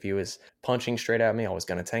RNG. If he was punching straight at me, I was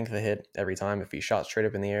going to tank the hit every time. If he shot straight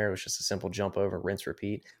up in the air, it was just a simple jump over, rinse,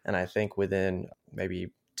 repeat. And I think within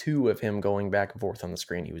maybe 2 of him going back and forth on the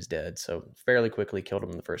screen, he was dead. So fairly quickly killed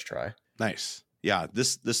him in the first try. Nice. Yeah,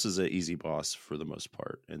 this is an easy boss for the most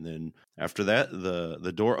part. And then after that,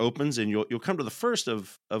 the door opens and you'll come to the first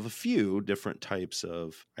of a few different types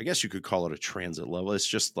of, I guess you could call it a transit level. It's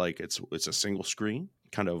just like it's a single screen,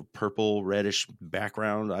 kind of purple reddish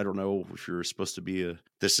background. I don't know if you're supposed to be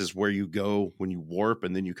this is where you go when you warp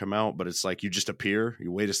and then you come out, but it's like you just appear,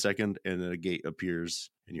 you wait a second, and then a gate appears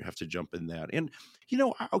and you have to jump in that. And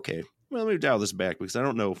okay, well, let me dial this back because I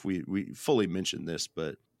don't know if we fully mentioned this,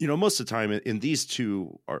 but most of the time in these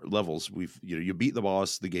two levels, you beat the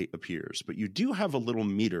boss, the gate appears, but you do have a little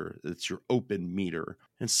meter that's your open meter.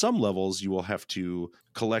 In some levels, you will have to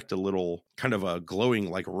collect a little kind of a glowing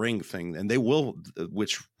like ring thing, and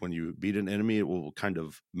which when you beat an enemy, it will kind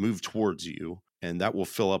of move towards you, and that will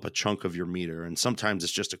fill up a chunk of your meter. And sometimes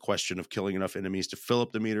it's just a question of killing enough enemies to fill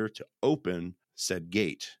up the meter to open said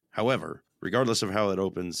gate. However, regardless of how it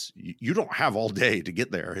opens, you don't have all day to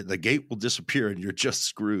get there. The gate will disappear and you're just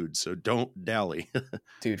screwed. So don't dally.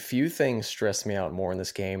 Dude, few things stress me out more in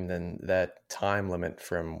this game than that time limit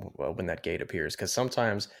from when that gate appears. Because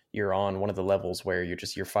sometimes you're on one of the levels where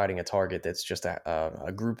you're fighting a target that's just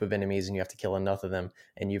a group of enemies and you have to kill enough of them.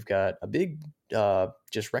 And you've got a big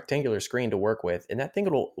just rectangular screen to work with, and that thing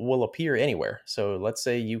will appear anywhere. So let's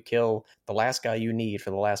say you kill the last guy you need for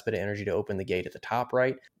the last bit of energy to open the gate at the top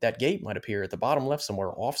right. That gate might appear at the bottom left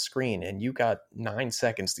somewhere off screen, and you got 9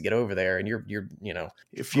 seconds to get over there, and you're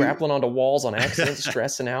grappling onto walls on accident,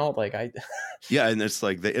 stressing out. Yeah, and it's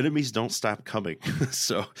like the enemies don't stop coming,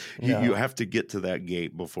 so you have to get to that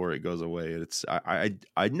gate before it goes away. It's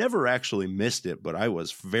I never actually missed it, but I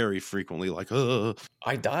was very frequently like, ugh.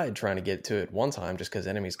 I died trying to get to it one time just because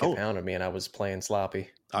enemies kept pounding me and I was playing sloppy.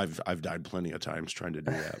 I've died plenty of times trying to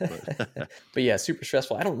do that. But yeah, super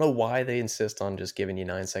stressful. I don't know why they insist on just giving you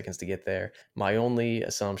 9 seconds to get there. My only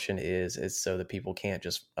assumption is it's so that people can't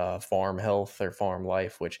just farm health or farm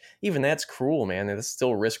life, which even that's cruel, man. That's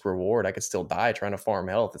still risk reward. I could still die trying to farm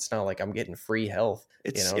health. It's not like I'm getting free health.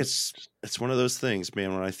 It's one of those things,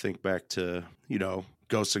 man, when I think back to,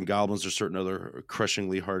 Ghosts and Goblins or certain other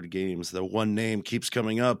crushingly hard games, the one name keeps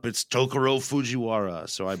coming up. It's Tokuro Fujiwara,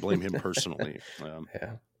 so I blame him personally.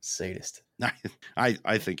 Yeah, sadist.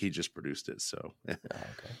 I think he just produced it. So, okay.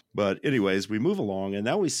 But anyways, we move along, and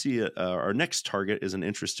now we see our next target is an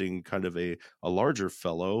interesting kind of a larger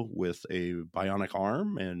fellow with a bionic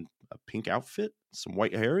arm and a pink outfit, some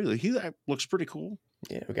white hair. He looks pretty cool.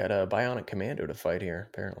 Yeah, we got a bionic commando to fight here,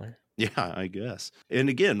 apparently. Yeah, I guess. And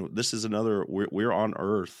again, this is another, we're on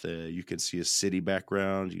Earth. You can see a city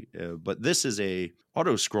background, but this is a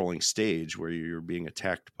auto-scrolling stage where you're being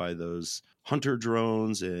attacked by those hunter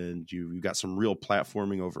drones, and you've got some real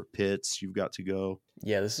platforming over pits you've got to go.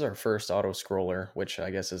 Yeah, this is our first auto-scroller, which I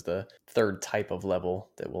guess is the third type of level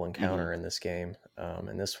that we'll encounter in this game.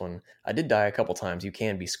 And this one, I did die a couple times. You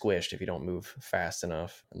can be squished if you don't move fast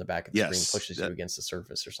enough, and the back of the screen pushes you against the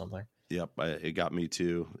surface or something. Yep, it got me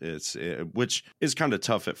too. Which is kind of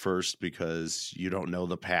tough at first because you don't know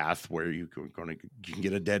the path where you can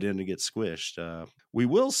get a dead end and get squished. We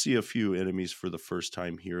will see a few enemies for the first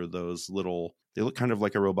time here. They look kind of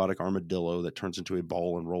like a robotic armadillo that turns into a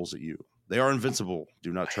ball and rolls at you. They are invincible.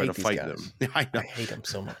 Do not try to fight them. I hate them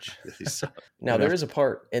so much. Now, there is a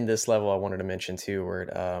part in this level I wanted to mention too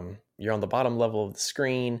where you're on the bottom level of the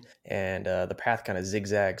screen and the path kind of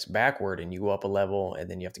zigzags backward and you go up a level and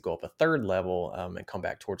then you have to go up a third level and come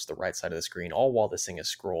back towards the right side of the screen, all while this thing is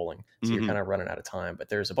scrolling. So you're kind of running out of time. But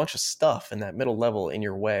there's a bunch of stuff in that middle level in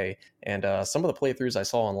your way. And some of the playthroughs I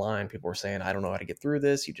saw online, people were saying, I don't know how to get through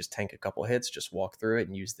this. You just tank a couple hits, just walk through it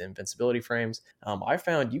and use the invincibility frames. I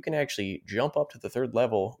found you can actually jump up to the third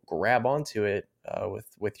level, grab onto it,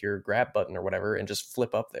 with your grab button or whatever, and just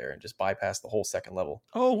flip up there and just bypass the whole second level.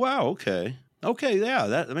 Oh, wow. Okay, yeah,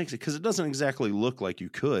 that makes it, because it doesn't exactly look like you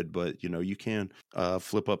could, but you can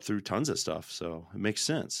flip up through tons of stuff, so it makes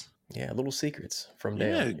sense. Yeah, little secrets from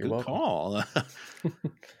Dale. Yeah, You're good welcome. call.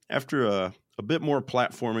 After a bit more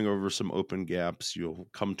platforming over some open gaps, you'll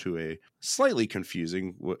come to a slightly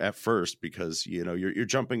confusing at first because you're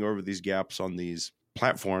jumping over these gaps on these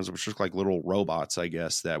platforms, which look like little robots, I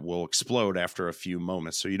guess, that will explode after a few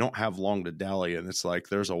moments. So you don't have long to dally. And it's like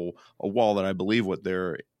there's a wall that I believe what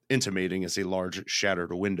they're intimating is a large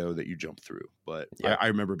shattered window that you jump through. But yeah. I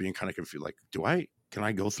remember being kind of confused, like, can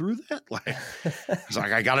I go through that? Like, it's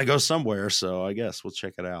like, I got to go somewhere. So I guess we'll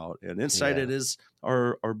check it out. And inside it is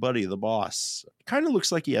our buddy, the boss. Kind of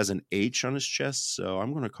looks like he has an H on his chest. So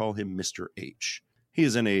I'm going to call him Mr. H. He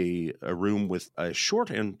is in a room with a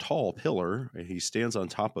short and tall pillar. He stands on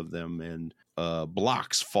top of them and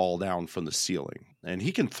blocks fall down from the ceiling. And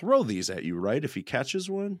he can throw these at you, right? If he catches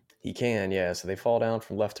one? He can, yeah. So they fall down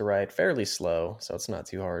from left to right fairly slow. So it's not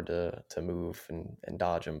too hard to move and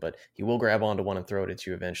dodge them. But he will grab onto one and throw it at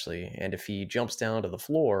you eventually. And if he jumps down to the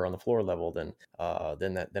floor, on the floor level, then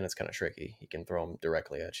it's kind of tricky. He can throw them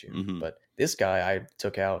directly at you. Mm-hmm. But this guy I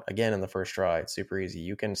took out again in the first try. It's super easy.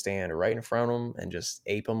 You can stand right in front of him and just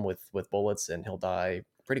ape him with bullets and he'll die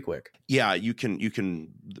pretty quick. Yeah, you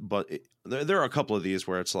can, but there are a couple of these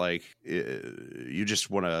where it's like you just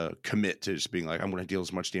want to commit to just being like, I'm going to deal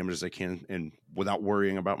as much damage as I can, and without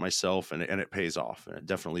worrying about myself, and it pays off, and it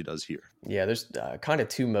definitely does here. Yeah, there's kind of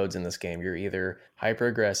two modes in this game. You're either hyper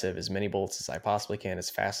aggressive, as many bolts as I possibly can, as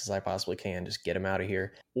fast as I possibly can, just get them out of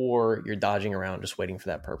here, or you're dodging around, just waiting for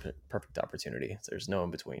that perfect opportunity. There's no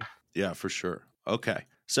in between. Yeah, for sure. Okay,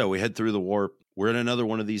 so we head through the warp. We're in another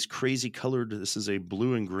one of these crazy colored, this is a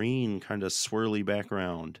blue and green kind of swirly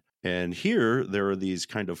background. And here there are these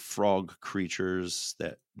kind of frog creatures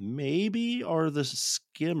that maybe are the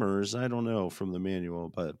skimmers. I don't know from the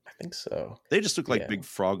manual, but I think so. They just look like big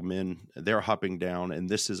frogmen. They're hopping down. And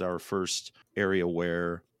this is our first area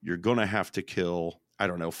where you're going to have to kill, I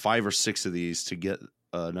don't know, 5 or 6 of these to get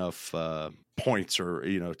enough points or,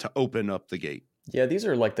 to open up the gate. Yeah, these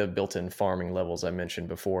are like the built-in farming levels I mentioned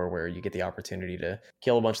before, where you get the opportunity to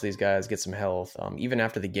kill a bunch of these guys, get some health. Even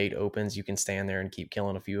after the gate opens, you can stand there and keep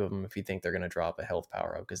killing a few of them if you think they're going to drop a health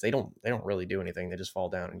power up, because they don't really do anything. They just fall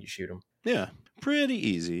down and you shoot them. Yeah, pretty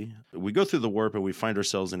easy. We go through the warp and we find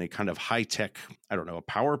ourselves in a kind of high-tech, I don't know, a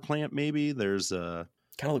power plant maybe. There's a...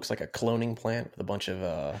 Kind of looks like a cloning plant with a bunch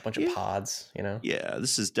of pods, Yeah,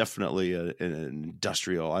 this is definitely an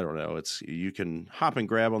industrial. I don't know. You can hop and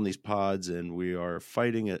grab on these pods, and we are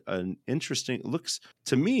fighting an interesting. Looks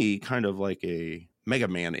to me kind of like a Mega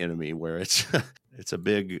Man enemy, where it's it's a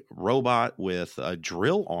big robot with a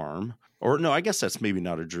drill arm. Or no, I guess that's maybe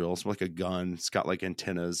not a drill. It's like a gun. It's got like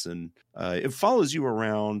antennas, and it follows you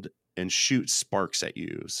around and shoot sparks at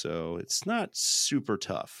you. So it's not super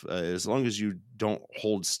tough as long as you don't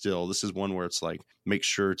hold still. This is one where it's like, make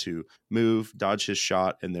sure to move, dodge his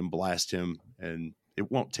shot, and then blast him, and it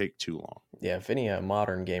won't take too long. Yeah, if any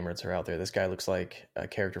modern gamers are out there, this guy looks like a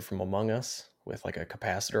character from Among Us with like a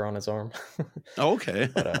capacitor on his arm. Oh, okay.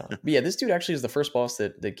 But yeah, this dude actually is the first boss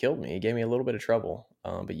that killed me. He gave me a little bit of trouble,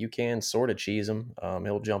 but you can sort of cheese him.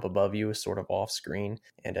 He'll jump above you, sort of off screen,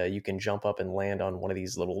 and you can jump up and land on one of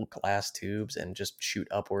these little glass tubes and just shoot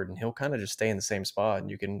upward, and he'll kind of just stay in the same spot,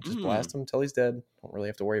 and you can just blast him until he's dead. Don't really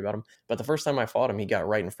have to worry about him. But the first time I fought him, he got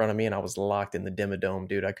right in front of me, and I was locked in the Dimmadome,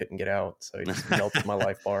 dude. I couldn't get out, so he just melted my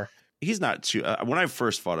life bar. He's not too. When I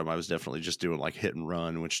first fought him, I was definitely just doing like hit and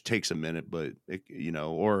run, which takes a minute, but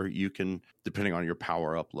or you can, depending on your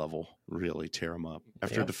power up level, really tear him up.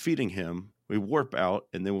 After defeating him, we warp out,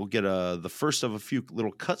 and then we'll get the first of a few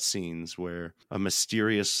little cutscenes where a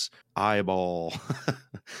mysterious eyeball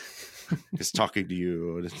is talking to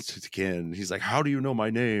you, and it's Ken. He's like, "How do you know my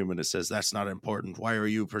name?" And it says, "That's not important. Why are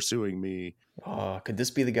you pursuing me?" Could this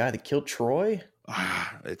be the guy that killed Troy?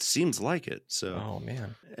 It seems like it. So, oh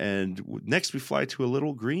man! And next we fly to a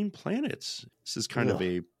little green planet. This is kind of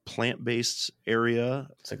a plant-based area.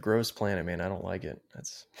 It's a gross planet, man. I don't like it.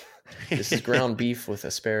 This is ground beef with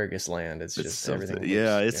asparagus land. It's just everything.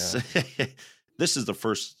 This is the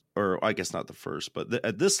first, or I guess not the first, but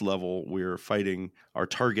at this level we're fighting. Our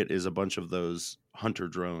target is a bunch of those hunter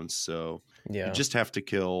drones. So you just have to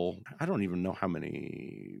kill, I don't even know how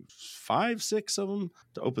many, 5, 6 of them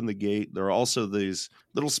to open the gate. There are also these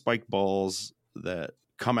little spike balls that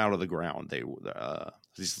come out of the ground. They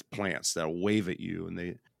these plants that wave at you, and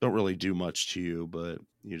they don't really do much to you, but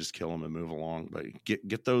you just kill them and move along. But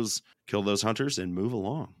kill those hunters and move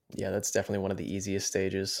along. Yeah, that's definitely one of the easiest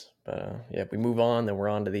stages. But we move on. Then we're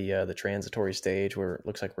on to the transitory stage where it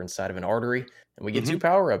looks like we're inside of an artery, and we get 2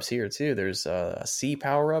 power-ups here too. There's a C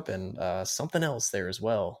power-up and something else there as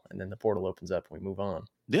well. And then the portal opens up and we move on.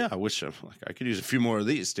 Yeah, I wish I could use a few more of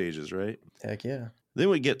these stages, right? Heck yeah. Then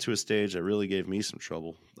we get to a stage that really gave me some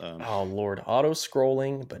trouble. Oh, Lord.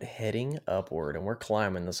 Auto-scrolling, but heading upward. And we're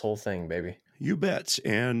climbing this whole thing, baby. You bet.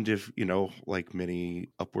 And if, like many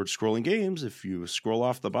upward scrolling games, if you scroll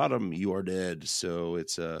off the bottom, you are dead. So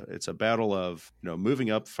it's a battle of, moving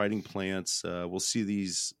up, fighting plants. We'll see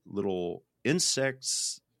these little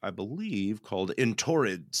insects, I believe, called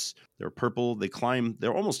entorids. They're purple. They climb.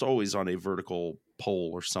 They're almost always on a vertical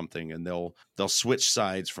pole or something, and they'll switch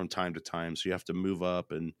sides from time to time. So you have to move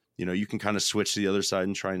up, and you can kind of switch to the other side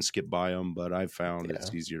and try and skip by them. But I've found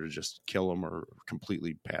it's easier to just kill them or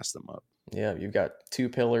completely pass them up. Yeah, you've got 2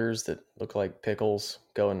 pillars that look like pickles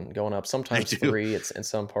going up. Sometimes 3, it's in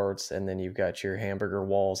some parts, and then you've got your hamburger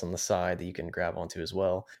walls on the side that you can grab onto as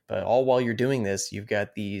well. But all while you're doing this, you've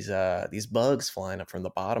got these bugs flying up from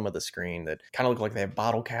the bottom of the screen that kind of look like they have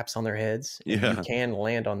bottle caps on their heads. Yeah. You can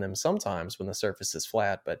land on them sometimes when the surface is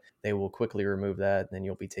flat, but they will quickly remove that, and then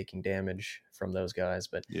you'll be taking damage from those guys.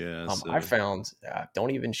 But I found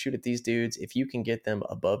don't even shoot at these dudes. If you can get them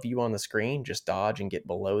above you on the screen, just dodge and get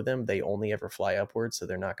below them. They only ever fly upwards, so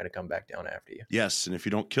they're not going to come back down after you. Yes, and if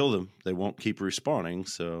you don't kill them, they won't keep respawning.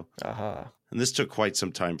 So, Aha. And this took quite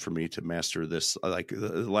some time for me to master this. Like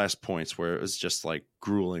the last points where it was just like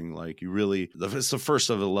grueling. Like it's the first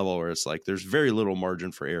of the level where it's like there's very little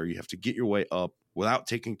margin for error. You have to get your way up without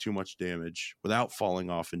taking too much damage, without falling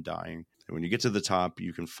off and dying. And when you get to the top,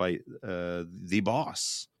 you can fight the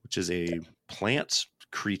boss, which is a plant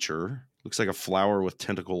creature. Looks like a flower with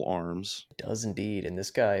tentacle arms. It does indeed. And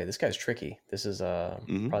this guy's tricky. This is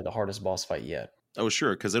probably the hardest boss fight yet. Oh,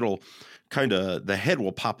 sure, because it'll the head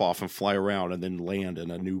will pop off and fly around and then land,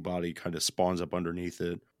 and a new body kind of spawns up underneath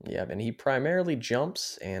it. Yeah, and he primarily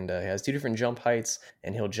jumps and has 2 different jump heights,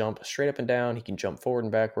 and he'll jump straight up and down. He can jump forward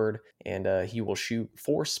and backward, and he will shoot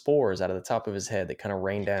 4 spores out of the top of his head that kind of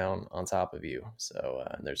rain down on top of you. So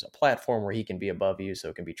there's a platform where he can be above you, so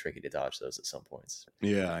it can be tricky to dodge those at some points.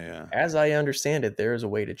 Yeah. As I understand it, there is a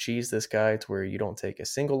way to cheese this guy to where you don't take a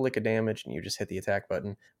single lick of damage and you just hit the attack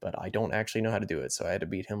button, but I don't actually know how to do it, so I had to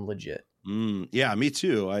beat him legit. Yeah, me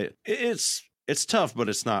too. It's tough, but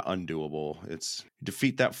it's not undoable. It's you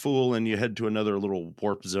defeat that fool and you head to another little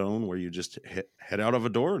warp zone where you just head out of a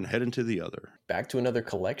door and head into the other. Back to another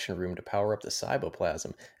collection room to power up the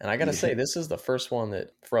Cyboplasm. And I got to say, this is the first one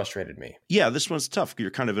that frustrated me. Yeah, this one's tough.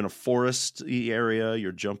 You're kind of in a forest-y area.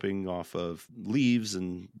 You're jumping off of leaves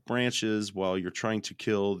and branches while you're trying to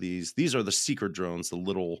kill these. These are the secret drones, the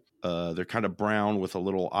little, they're kind of brown with a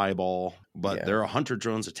little eyeball, but there are hunter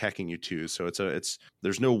drones attacking you too. So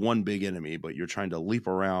there's no one big enemy, but you're trying to leap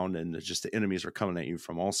around and just the enemies are coming at you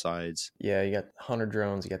from all sides. Yeah, you got hunter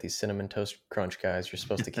drones, you got these cinnamon toast crunch guys you're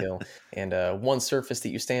supposed to kill. And one surface that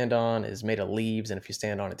you stand on is made of leaves, and if you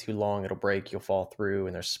stand on it too long, it'll break, you'll fall through,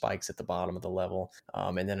 and there's spikes at the bottom of the level.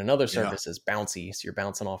 And then another surface is bouncy, so you're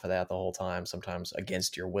bouncing off of that the whole time, sometimes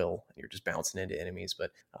against your will, and you're just bouncing into enemies.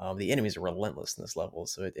 But the enemies are relentless in this level,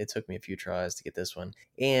 so it took me a few tries to get this one.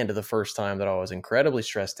 And the first time that I was incredibly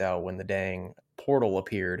stressed out when the dang portal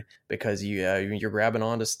appeared, because you're grabbing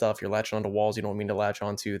onto stuff, you're latching onto walls you don't mean to latch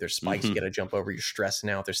onto, there's spikes you gotta jump over, you're stressing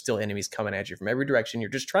out, there's still enemies coming at you from every direction, you're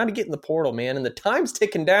just trying to get in the portal, man, and the time's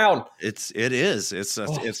ticking down. It's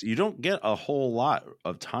you don't get a whole lot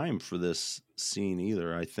of time for this scene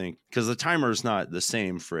either, I think, because the timer is not the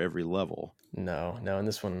same for every level. No, and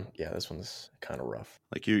this one's kind of rough.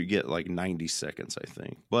 Like you get like 90 seconds, I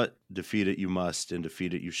think, but defeat it you must and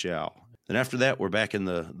defeat it you shall. And after that, we're back in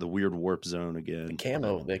the weird warp zone again.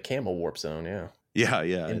 The camo warp zone, yeah.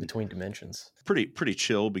 Yeah. In between dimensions. Pretty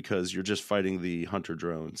chill because you're just fighting the hunter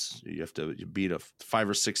drones. You have to beat 5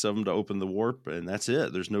 or 6 of them to open the warp, and that's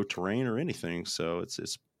it. There's no terrain or anything, so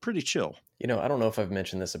it's pretty chill. I don't know if I've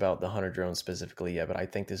mentioned this about the hunter drones specifically yet, but I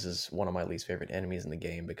think this is one of my least favorite enemies in the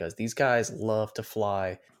game because these guys love to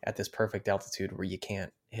fly at this perfect altitude where you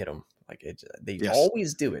can't hit them. They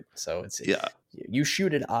always do it. So you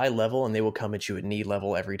shoot at eye level and they will come at you at knee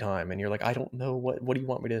level every time. And you're like, I don't know, what do you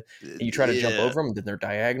want me to, and you try to jump over them, then they're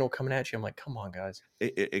diagonal coming at you. I'm like, come on, guys.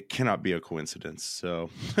 It cannot be a coincidence. So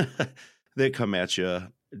they come at you,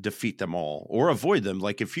 defeat them all or avoid them.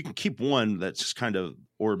 Like if you can keep one that just kind of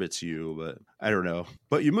orbits you, but I don't know.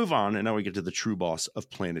 But you move on, and now we get to the true boss of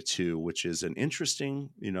Planet 2, which is an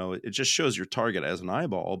interesting, it just shows your target as an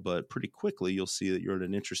eyeball, but pretty quickly you'll see that you're in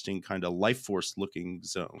an interesting kind of life force looking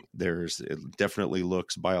zone. It definitely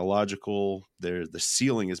looks biological. The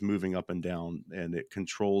ceiling is moving up and down, and it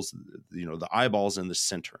controls, the eyeballs in the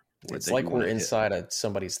center. It's like we're inside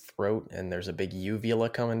somebody's throat and there's a big uvula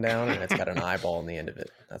coming down and it's got an eyeball on the end of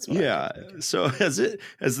it. That's what So as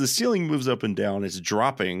the ceiling moves up and down, it's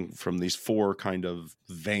dropping from these 4 kind of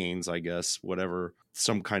veins, I guess, whatever,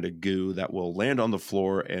 some kind of goo that will land on the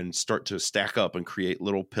floor and start to stack up and create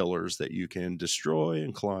little pillars that you can destroy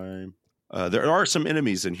and climb. There are some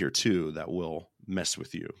enemies in here too that will mess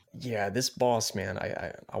with you. Yeah, this boss, man,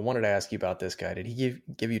 I wanted to ask you about this guy. Did he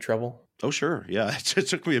give you trouble? Oh, sure. Yeah. It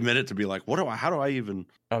took me a minute to be like, how do I even...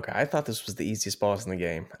 Okay, I thought this was the easiest boss in the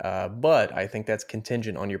game, but I think that's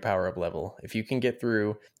contingent on your power-up level. If you can get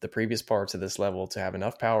through the previous parts of this level to have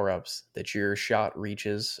enough power-ups that your shot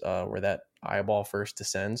reaches where that eyeball first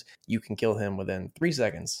descends, you can kill him within 3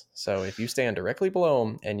 seconds. So if you stand directly below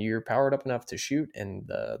him and you're powered up enough to shoot and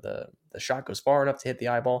the shot goes far enough to hit the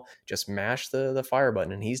eyeball, just mash the fire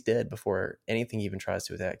button and he's dead before anything even tries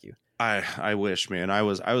to attack you. I wish, man. I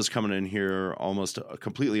was coming in here almost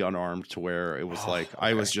completely unarmed to where it was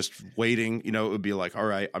I was just waiting. It would be like, all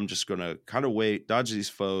right, I'm just going to kind of wait, dodge these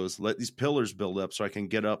foes, let these pillars build up so I can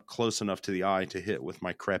get up close enough to the eye to hit with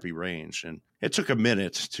my crappy range. And it took a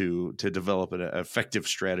minute to develop an effective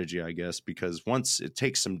strategy, I guess, because once it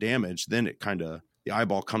takes some damage, then it kind of... the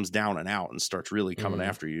eyeball comes down and out and starts really coming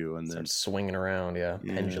after you, and then starts swinging around,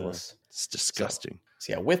 pendulous. It's disgusting.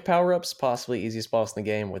 So yeah, with power-ups, possibly easiest boss in the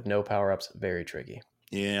game. With no power-ups, very tricky.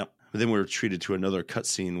 Yeah. But then we're treated to another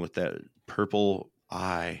cutscene with that purple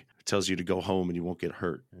eye. It tells you to go home and you won't get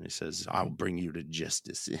hurt. And it says, I'll bring you to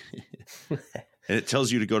justice. And it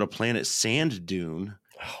tells you to go to planet Sand Dune.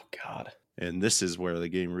 Oh, God. And this is where the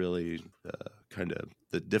game really kind of,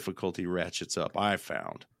 the difficulty ratchets up, I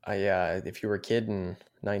found. Yeah, if you were a kid in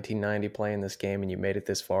 1990 playing this game and you made it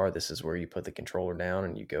this far, this is where you put the controller down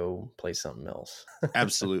and you go play something else.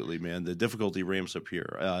 Absolutely, man. The difficulty ramps up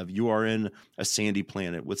here. You are in a sandy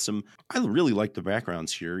planet with some, I really like the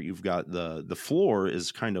backgrounds here. You've got the floor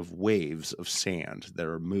is kind of waves of sand that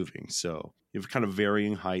are moving. So you have kind of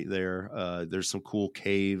varying height there. There's some cool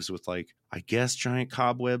caves with like, I guess, giant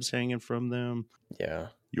cobwebs hanging from them. Yeah.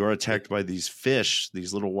 You are attacked by these fish,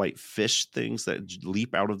 these little white fish things that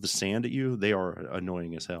leap out of the sand at you. They are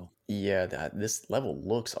annoying as hell. Yeah, this level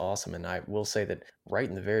looks awesome. And I will say that right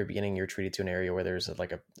in the very beginning, you're treated to an area where there's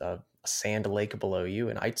like a sand lake below you.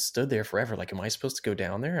 And I stood there forever. Like, am I supposed to go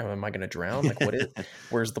down there? Am I going to drown? Like,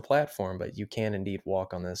 where's the platform? But you can indeed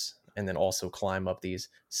walk on this and then also climb up these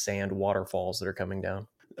sand waterfalls that are coming down.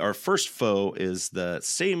 Our first foe is the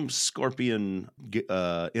same scorpion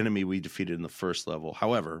enemy we defeated in the first level.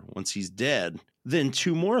 However, once he's dead, then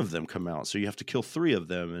 2 more of them come out. So you have to kill 3 of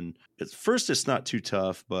them. And at first, it's not too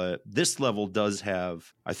tough, but this level does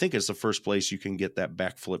have, I think it's the first place you can get that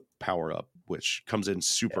backflip power up, which comes in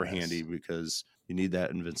super handy because you need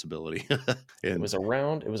that invincibility. It was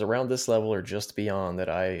around this level or just beyond that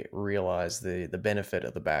I realized the benefit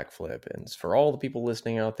of the backflip. And for all the people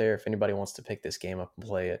listening out there, if anybody wants to pick this game up and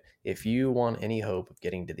play it, if you want any hope of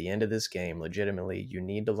getting to the end of this game legitimately, you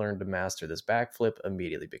need to learn to master this backflip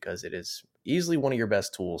immediately because it is easily one of your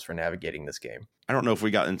best tools for navigating this game. I don't know if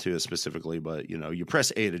we got into it specifically, but you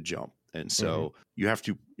press A to jump. And so you have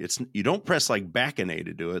to, you don't press like back and A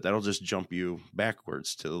to do it. That'll just jump you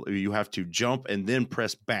backwards you have to jump and then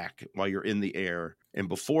press back while you're in the air. And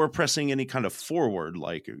before pressing any kind of forward,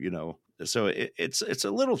 so it's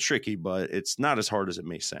a little tricky, but it's not as hard as it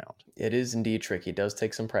may sound. It is indeed tricky. It does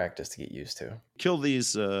take some practice to get used to. Kill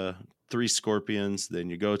these 3 scorpions, then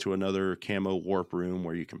you go to another camo warp room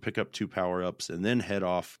where you can pick up 2 power-ups and then head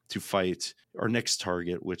off to fight our next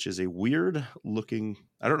target, which is a weird looking,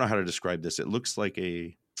 I don't know how to describe this. It looks like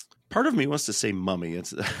part of me wants to say mummy.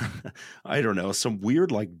 It's, I don't know, some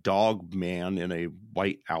weird like dog man in a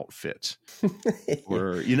white outfit.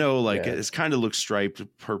 Or, it kind of looks striped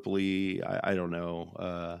purpley. I don't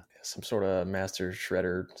know. Some sort of master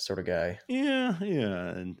shredder sort of guy. Yeah.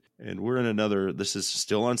 And we're in this is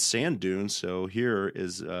still on sand dunes. So here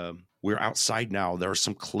is, we're outside now. There are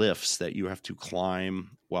some cliffs that you have to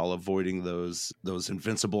climb while avoiding those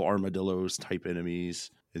invincible armadillos type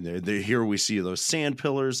enemies. And here we see those sand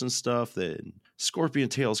pillars and stuff, that scorpion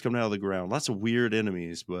tails coming out of the ground. Lots of weird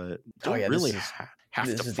enemies, but don't really have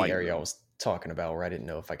to fight. This is the area I was talking about where I didn't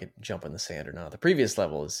know if I could jump in the sand or not. The previous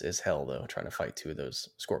level is hell, though, trying to fight 2 of those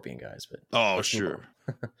scorpion guys. But sure.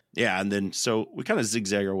 Yeah, and then so we kind of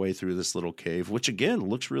zigzag our way through this little cave, which again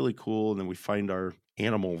looks really cool. And then we find our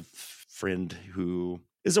animal friend who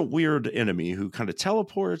is a weird enemy who kind of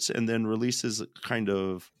teleports and then releases kind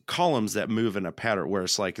of columns that move in a pattern where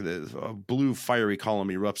it's like a blue fiery column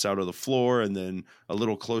erupts out of the floor, and then a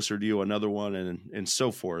little closer to you another one, and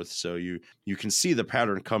so forth. So you can see the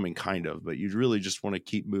pattern coming kind of, but you really just want to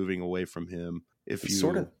keep moving away from him. If you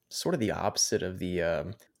sort of the opposite of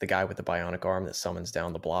the guy with the bionic arm that summons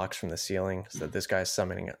down the blocks from the ceiling. So this guy's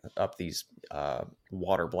summoning up these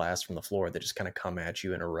water blasts from the floor that just kind of come at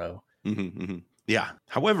you in a row. Yeah.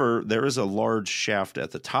 However, there is a large shaft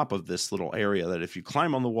at the top of this little area that if you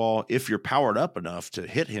climb on the wall, if you're powered up enough to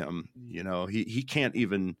hit him, he can't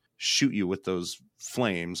even shoot you with those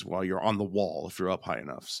flames while you're on the wall if you're up high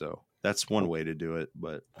enough. So that's one way to do it.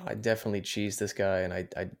 But I definitely cheesed this guy, and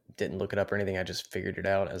I didn't look it up or anything. I just figured it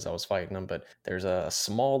out as I was fighting him. But there's a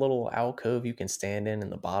small little alcove you can stand in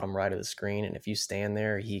the bottom right of the screen. And if you stand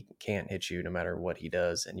there, he can't hit you no matter what he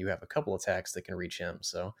does. And you have a couple attacks that can reach him.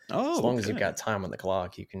 So as long as you've got time on the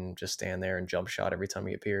clock, you can just stand there and jump shot every time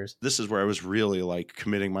he appears. This is where I was really like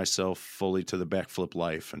committing myself fully to the backflip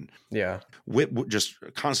life. And just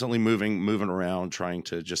constantly moving around, trying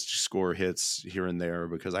to just score hits here and there,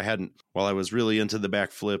 because while I was really into the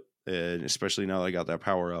backflip, and especially now that I got that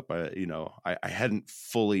power up, I hadn't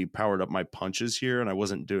fully powered up my punches here, and I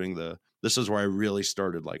wasn't doing this is where I really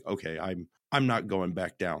started like, okay, I'm not going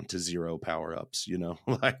back down to 0 power ups,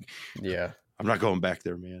 like, yeah, I'm not going back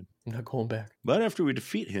there, man. I'm not going back. But after we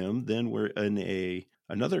defeat him, then we're in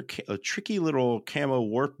another tricky little camo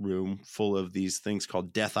warp room full of these things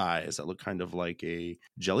called death eyes that look kind of like a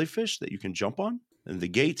jellyfish that you can jump on. and the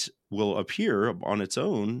gate will appear on its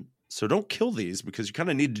own. So don't kill these because you kind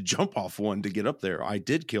of need to jump off one to get up there. I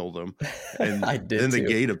did kill them, and I did then the too.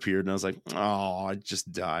 gate appeared, and I was like, "Oh, I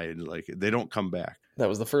just died." Like they don't come back. That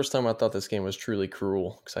was the first time I thought this game was truly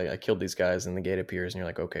cruel because I killed these guys and the gate appears and you're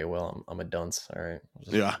like, okay, well, I'm a dunce. All right.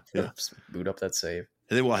 Yeah. Just boot up that save.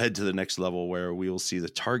 And then we'll head to the next level where we will see the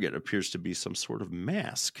target appears to be some sort of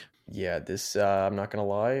mask. Yeah, this, I'm not going to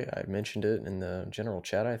lie. I mentioned it in the general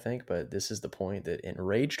chat, I think, but this is the point that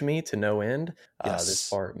enraged me to no end. Yes. This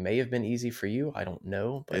part may have been easy for you. I don't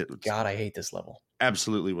know, but God, I hate this level.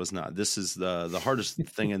 Absolutely was not. This is the hardest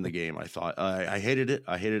thing in the game, I thought. I hated it.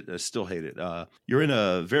 I still hate it. You're in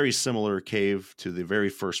a very similar cave to the very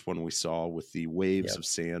first one we saw with the waves of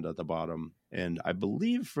sand at the bottom. And I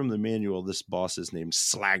believe from the manual, this boss is named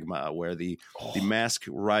Slagma, where the mask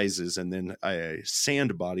rises and then a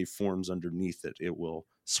sand body forms underneath it. It will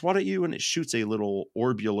swat at you and it shoots a little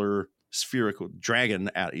orbular spherical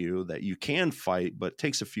dragon at you that you can fight, but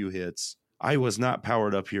takes a few hits. I was not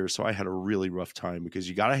powered up here, so I had a really rough time because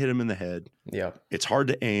you got to hit him in the head. Yeah. It's hard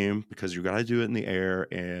to aim because you got to do it in the air.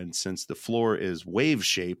 And since the floor is wave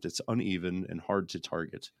shaped, it's uneven and hard to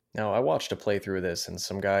target. Now, I watched a playthrough of this, and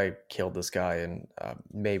some guy killed this guy in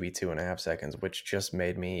maybe 2.5 seconds, which just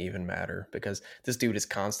made me even madder because this dude is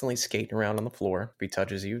constantly skating around on the floor. If he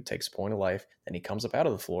touches you, takes a point of life. Then he comes up out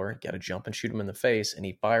of the floor, you got to jump and shoot him in the face, and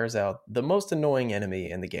he fires out the most annoying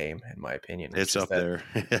enemy in the game, in my opinion. It's up there.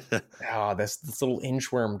 That's this little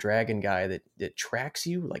inchworm dragon guy that tracks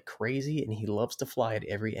you like crazy, and he loves to fly at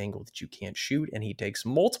every angle that you can't shoot, and he takes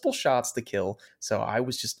multiple shots to kill. So I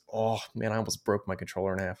was just, oh man, I almost broke my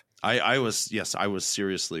controller in half. I was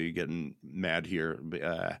seriously getting mad here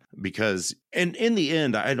because, and in the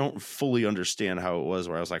end, I don't fully understand how it was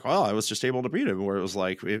where I was like, oh, I was just able to beat him. Where it was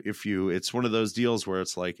like, it's one of those deals where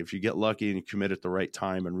it's like, if you get lucky and you commit at the right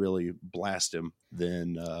time and really blast him,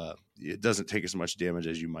 then it doesn't take as much damage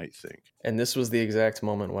as you might think. And this was the exact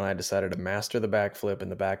moment when I decided to master the backflip,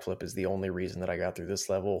 and the backflip is the only reason that I got through this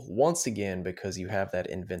level once again, because you have that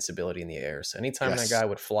invincibility in the air. So anytime that guy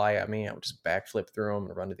would fly at me, I would just backflip through him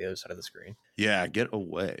and run to the other side of the screen. Yeah, get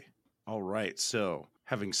away. All right, so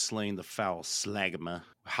having slain the foul Slagma,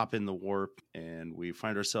 hop in the warp, and we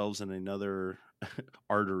find ourselves in another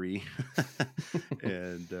artery.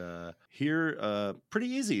 And here, pretty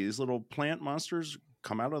easy. These little plant monsters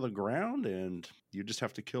come out of the ground, and you just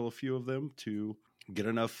have to kill a few of them to get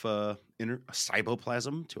enough inner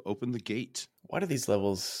cyboplasm to open the gate. Why do these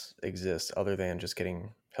levels exist other than just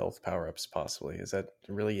getting health power-ups possibly? Is that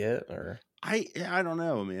really it, or... I don't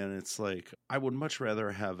know, man. It's like, I would much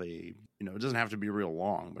rather have it doesn't have to be real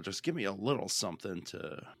long, but just give me a little something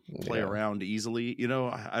to play around easily.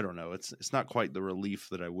 I don't know. It's not quite the relief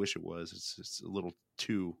that I wish it was. It's a little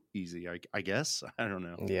too easy, I guess. I don't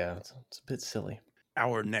know. Yeah, it's a bit silly.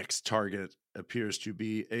 Our next target appears to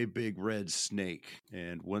be a big red snake.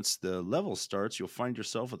 And once the level starts, you'll find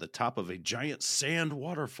yourself at the top of a giant sand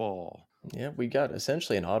waterfall. Yeah, we got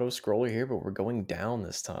essentially an auto scroller here, but we're going down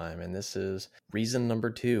this time. And this is reason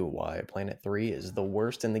number 2 why Planet 3 is the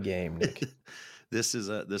worst in the game, Nick. This is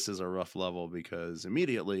a rough level because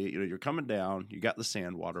immediately, you're coming down, you got the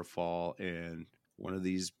sand waterfall, and one of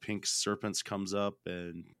these pink serpents comes up,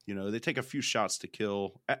 and they take a few shots to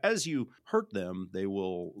kill. As you hurt them, they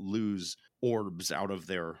will lose orbs out of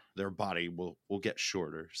their body will get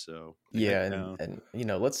shorter. So yeah, and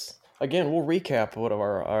we'll recap what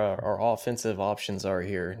our offensive options are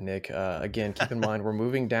here, Nick. Again, keep in mind we're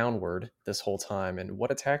moving downward this whole time, and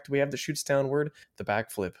what attack do we have that shoots downward? The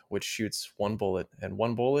backflip, which shoots 1 bullet, and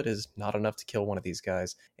 1 bullet is not enough to kill one of these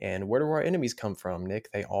guys. And where do our enemies come from,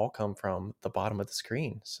 Nick? They all come from the bottom of the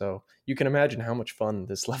screen. So you can imagine how much fun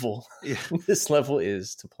this level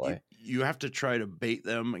is to play. You have to try to bait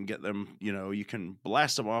them and get them. You can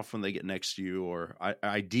blast them off when they get next to you, or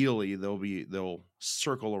ideally they'll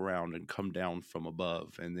circle around and come down from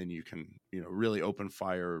above, and then you can really open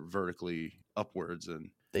fire vertically upwards.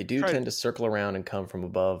 And they do tend to circle around and come from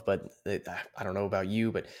above, but I don't know about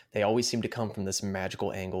you, but they always seem to come from this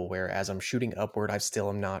magical angle where as I'm shooting upward,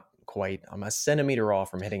 I'm a centimeter off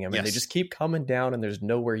from hitting them, and they just keep coming down, and there's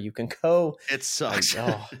nowhere you can go. It sucks.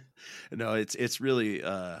 No, it's really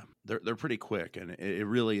they're pretty quick, and it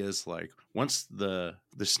really is like once the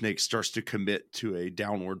snake starts to commit to a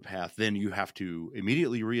downward path, then you have to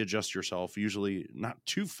immediately readjust yourself, usually not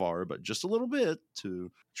too far, but just a little bit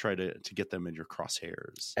to try to get them in your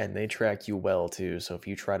crosshairs. And they track you well too, so if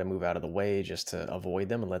you try to move out of the way just to avoid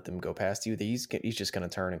them and let them go past you, he's just going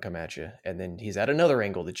to turn and come at you, and then he's at another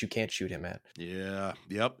angle that you can't shoot him at. Yeah,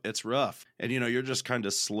 yep, it's rough. And you're just kind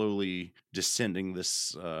of slowly descending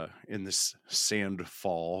this in this sand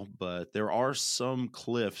fall, but there are some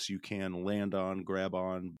cliffs you can land on, grab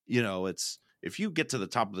on. It's if you get to the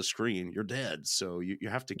top of the screen, you're dead. So you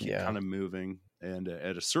have to keep kind of moving. And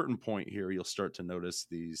at a certain point here, you'll start to notice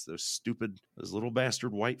those little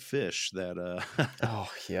bastard white fish that oh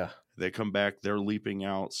yeah, they come back, they're leaping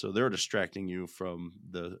out, so they're distracting you from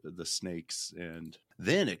the snakes. And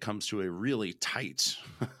then it comes to a really tight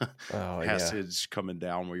passage coming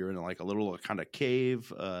down where you're in like a little kind of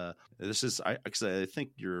cave. This is I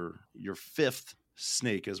think your fifth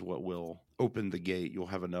snake is what will open the gate. You'll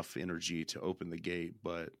have enough energy to open the gate,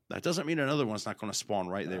 but that doesn't mean another one's not going to spawn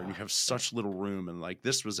right there. And you have such little room. And like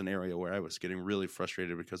this was an area where I was getting really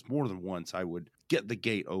frustrated because more than once I would get the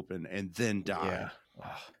gate open and then die. Yeah.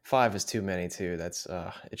 5 is too many too. That's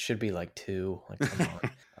it should be like 2. Like, come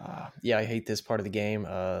on. Yeah, I hate this part of the game.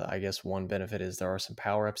 I guess one benefit is there are some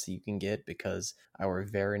power-ups that you can get because our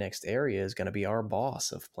very next area is going to be our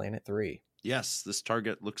boss of Planet 3. Yes, this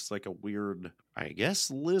target looks like a weird, I guess,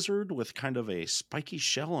 lizard with kind of a spiky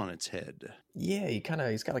shell on its head. Yeah,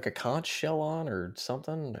 he's got like a conch shell on or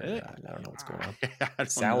something. I don't know what's going on.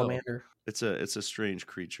 Salamander. Know. It's a strange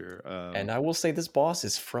creature. And I will say this boss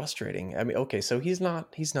is frustrating. I mean, okay, so he's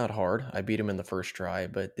not hard. I beat him in the first try,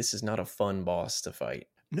 but this is not a fun boss to fight.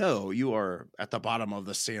 No, you are at the bottom of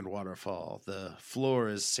the sand waterfall. The floor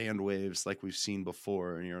is sand waves like we've seen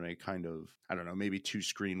before, and you're in a kind of, I don't know, maybe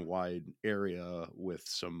 2-screen wide area with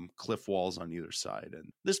some cliff walls on either side.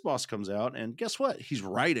 And this boss comes out, and guess what? He's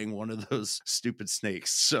riding one of those stupid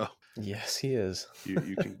snakes. So yes, he is.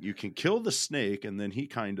 you can kill the snake, and then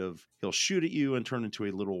he'll shoot at you and turn into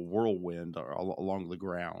a little whirlwind along the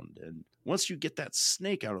ground. And once you get that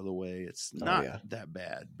snake out of the way, it's not that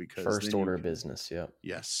bad because first order of business. Yeah.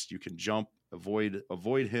 Yes, you can jump, avoid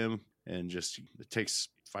him, and it takes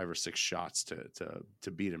 5 or 6 shots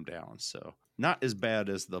to beat him down. So not as bad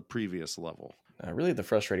as the previous level. Really, the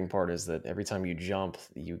frustrating part is that every time you jump,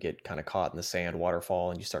 you get kind of caught in the sand waterfall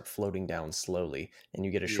and you start floating down slowly. And you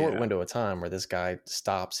get a short window of time where this guy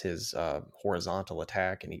stops his horizontal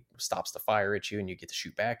attack and he stops the fire at you and you get to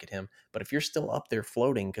shoot back at him. But if you're still up there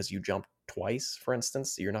floating because you jumped twice, for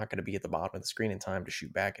instance, you're not going to be at the bottom of the screen in time to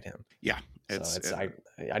shoot back at him. Yeah.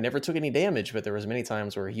 I never took any damage, but there was many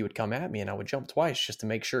times where he would come at me and I would jump twice just to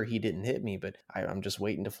make sure he didn't hit me. But I'm just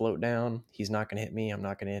waiting to float down. He's not going to hit me. I'm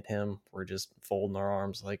not going to hit him. We're just folding our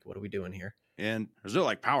arms like, what are we doing here? And there's no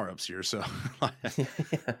like power-ups here. So,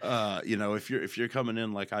 if you're coming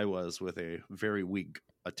in like I was with a very weak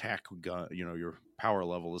attack gun, your power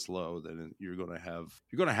level is low, then you're going to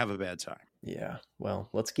have a bad time. Yeah. Well,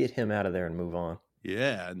 let's get him out of there and move on.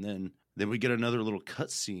 Yeah. And then we get another little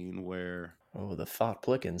cutscene where, the thought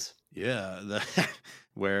plickens. Yeah.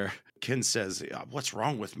 Where Ken says, "What's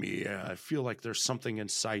wrong with me? I feel like there's something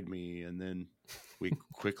inside me." And then we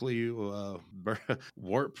quickly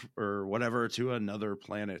warp or whatever to another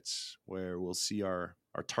planet where we'll see our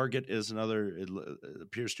target is another. It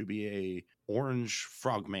appears to be a orange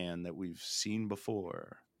frogman that we've seen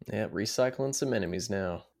before. Yeah, recycling some enemies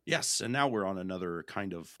now. Yes, and now we're on another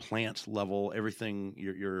kind of plant level. Everything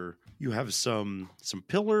you have some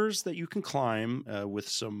pillars that you can climb with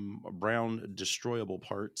some brown destroyable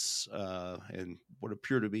parts and what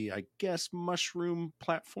appear to be, I guess, mushroom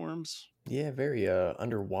platforms. Yeah, very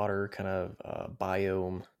underwater kind of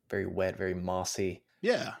biome, very wet, very mossy.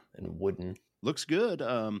 Yeah, and wooden. Looks good.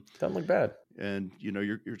 Doesn't look bad. And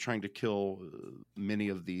you're trying to kill many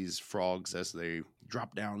of these frogs as they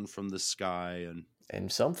drop down from the sky, and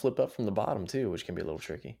some flip up from the bottom too, which can be a little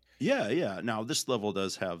tricky. Yeah. Now this level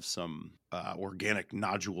does have some organic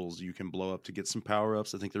nodules you can blow up to get some power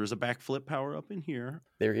ups. I think there is a backflip power up in here.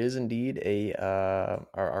 There is indeed I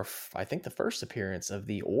think the first appearance of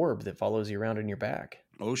the orb that follows you around in your back.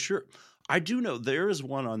 Oh sure, I do know there is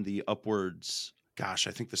one on the upwards. Gosh,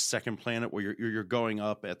 I think the second planet where you're going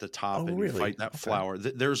up at the top and you fight that flower.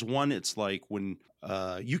 There's one. It's like when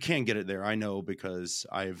you can get it there. I know because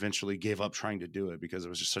I eventually gave up trying to do it because it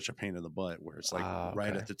was just such a pain in the butt. Where it's like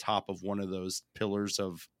right at the top of one of those pillars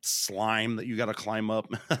of slime that you got to climb up,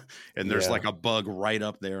 and there's like a bug right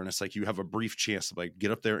up there, and it's like you have a brief chance to like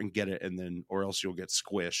get up there and get it, and then or else you'll get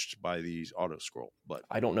squished by the auto scroll. But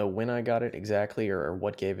I don't know when I got it exactly or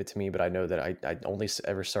what gave it to me, but I know that I only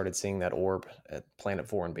ever started seeing that orb at Planet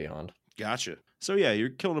 4 and beyond. Gotcha. So yeah, you're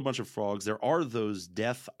killing a bunch of frogs. There are those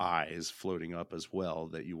death eyes floating up as well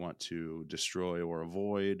that you want to destroy or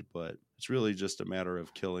avoid, but it's really just a matter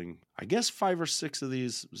of killing, I guess, 5 or 6 of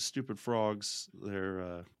these stupid frogs.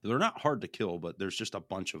 They're not hard to kill, but there's just a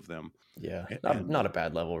bunch of them. Yeah, not a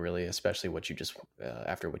bad level really, especially what you just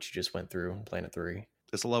after what you just went through in Planet 3.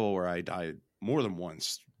 It's a level where I died more than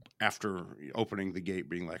once after opening the gate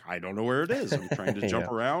being like, I don't know where it is. I'm trying to jump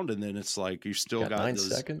around. And then it's like, you still got 9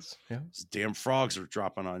 those seconds. Yeah. those damn frogs are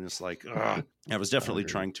dropping on. It's like, ugh. I was definitely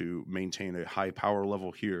trying to maintain a high power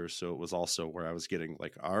level here. So it was also where I was getting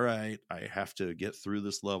like, all right, I have to get through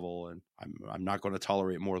this level, and I'm not going to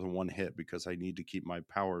tolerate more than one hit because I need to keep my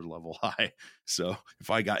power level high. So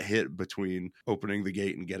if I got hit between opening the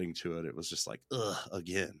gate and getting to it, it was just like, ugh,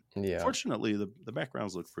 again. Yeah. Fortunately, the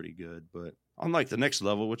backgrounds look pretty good, but unlike the next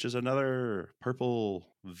level, which is another purple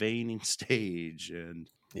veining stage, and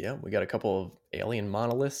Yeah, we got a couple of alien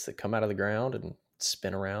monoliths that come out of the ground and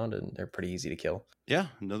spin around, and they're pretty easy to kill. yeah,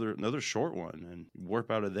 another short one, and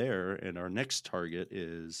warp out of there. And our next target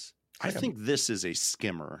is, I think this is a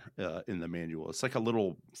skimmer in the manual. It's like a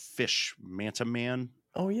little fish manta man.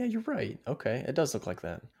 Oh yeah, you're right. Okay, it does look like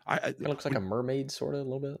that. It looks like a mermaid, sort of, a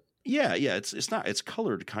little bit. Yeah, it's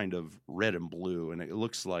colored kind of red and blue, and it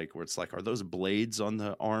looks like where it's like, are those blades on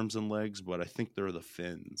the arms and legs? But I think they're the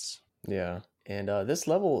fins. Yeah, and this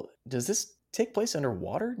level, does this take place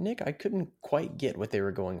underwater, Nick? I couldn't quite get what they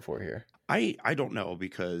were going for here. I don't know,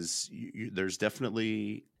 because there's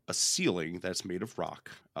definitely a ceiling that's made of rock.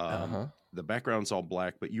 The background's all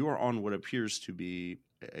black, but you are on what appears to be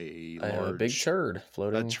a large big turd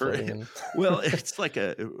floating. Floating Well, it's like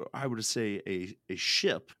I would say a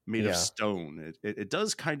ship made of stone. It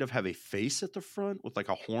does kind of have a face at the front with like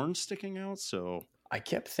a horn sticking out. So I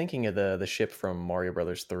kept thinking of the ship from Mario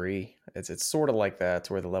Brothers 3. It's sort of like that,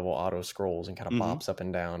 to where the level auto scrolls and kind of bops up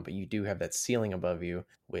and down, but you do have that ceiling above you,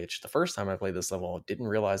 which the first time I played this level, I didn't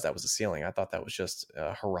realize that was a ceiling. I thought that was just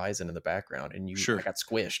a horizon in the background, and I got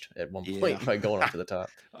squished at one point by going up to the top.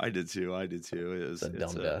 I did too. It's a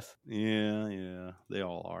dumb death. Yeah, they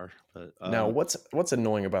all are. But now, what's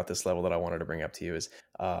annoying about this level that I wanted to bring up to you is,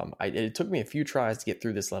 it took me a few tries to get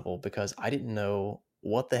through this level because I didn't know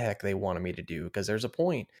what the heck they wanted me to do, because there's a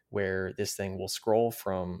point where this thing will scroll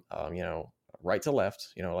from right to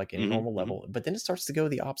left, like any normal level, but then it starts to go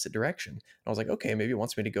the opposite direction. And I was like, okay, maybe it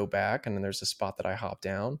wants me to go back, and then there's a spot that I hop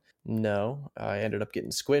down. No, I ended up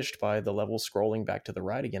getting squished by the level scrolling back to the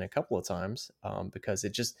right again a couple of times, because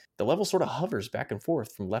the level sort of hovers back and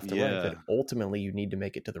forth from left to right, but ultimately you need to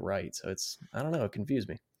make it to the right. So I don't know, it confused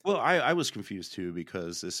me. Well, I was confused too,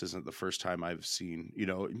 because this isn't the first time I've seen,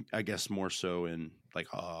 I guess more so in like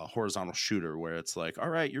a horizontal shooter where it's like, all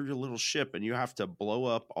right, you're your little ship and you have to blow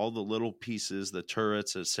up all the little pieces, the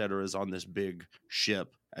turrets, etc., is on this big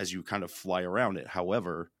ship as you kind of fly around it.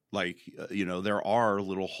 However, there are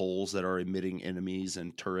little holes that are emitting enemies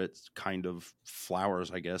and turrets, kind of flowers,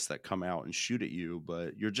 I guess, that come out and shoot at you,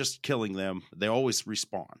 but you're just killing them. They always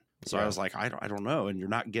respawn. So I was like, I don't know. And you're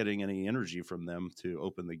not getting any energy from them to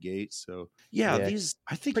open the gate. So these,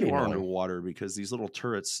 I think you are underwater because these little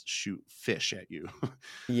turrets shoot fish at you.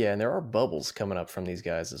 Yeah. And there are bubbles coming up from these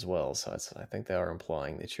guys as well. So I think they are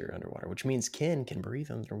implying that you're underwater, which means Ken can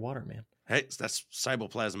breathe underwater, man. Hey, that's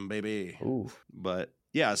cyboplasm, baby. Ooh. But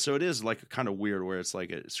yeah, so it is like kind of weird where it's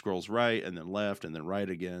like it scrolls right and then left and then right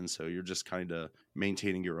again. So you're just kind of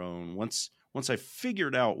maintaining your own. Once I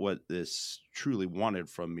figured out what this truly wanted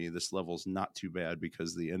from me, this level's not too bad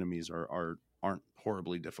because the enemies aren't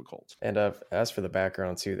horribly difficult. And as for the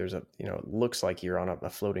background too, there's it looks like you're on a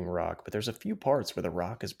floating rock, but there's a few parts where the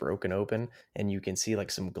rock is broken open and you can see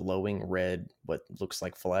like some glowing red, what looks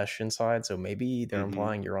like flesh inside. So maybe they're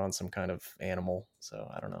implying you're on some kind of animal.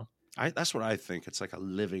 So I don't know. That's what I think. It's like a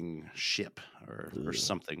living ship or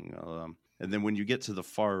something. And then when you get to the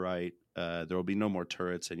far right, there will be no more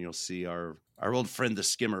turrets, and you'll see our old friend the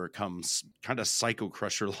skimmer comes kind of Psycho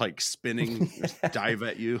Crusher like spinning, dive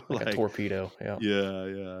at you like a torpedo.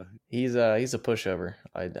 Yeah. He's a pushover.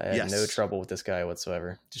 I had no trouble with this guy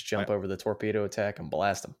whatsoever. Just jump over the torpedo attack and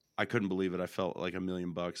blast him. I couldn't believe it. I felt like $1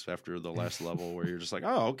 million after the last level where you're just like,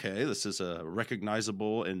 oh, okay, this is a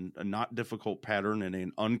recognizable and a not difficult pattern in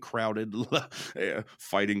an uncrowded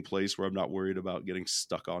fighting place where I'm not worried about getting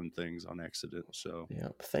stuck on things on accident. So yeah,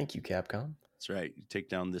 thank you, Capcom. That's right. You take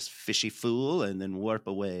down this fishy fool and then warp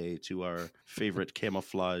away to our favorite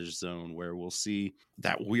camouflage zone where we'll see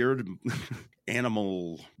that weird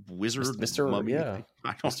animal wizard. Mr.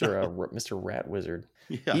 Rat Wizard.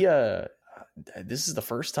 Yeah. This is the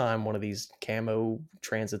first time one of these camo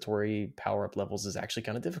transitory power-up levels is actually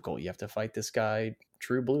kind of difficult. You have to fight this guy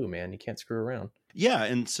true blue, man. You can't screw around. Yeah,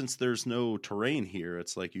 and since there's no terrain here,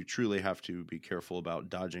 it's like you truly have to be careful about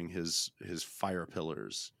dodging his fire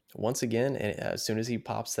pillars. Once again, as soon as he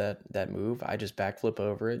pops that move, I just backflip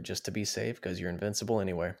over it just to be safe because you're invincible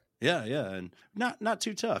anyway. Yeah, yeah, and not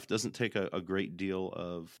too tough. Doesn't take a great deal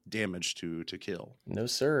of damage to kill. No,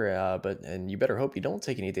 sir. And you better hope you don't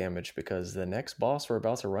take any damage because the next boss we're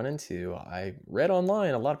about to run into, I read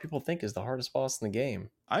online, a lot of people think is the hardest boss in the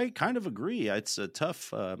game. I kind of agree. It's a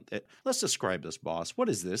tough. Let's describe this boss. What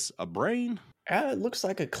is this? A brain? It looks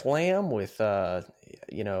like a clam with, a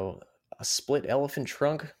split elephant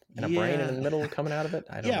trunk and a brain in the middle coming out of it.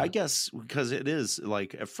 I don't know. I guess because it is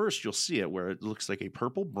like at first you'll see it where it looks like a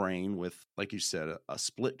purple brain with, like you said, a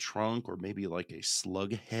split trunk or maybe like a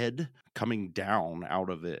slug head coming down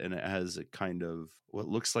out of it, and it has a kind of what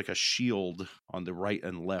looks like a shield on the right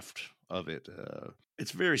and left of it.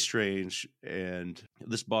 It's very strange, and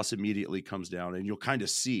this boss immediately comes down, and you'll kind of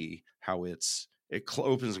see how it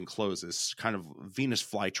opens and closes, kind of Venus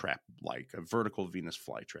flytrap, like a vertical Venus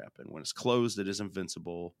flytrap. And when it's closed, it is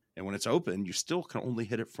invincible. And when it's open, you still can only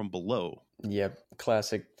hit it from below. Yep,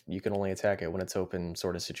 classic. You can only attack it when it's open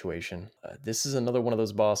sort of situation. This is another one of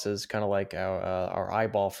those bosses, kind of like our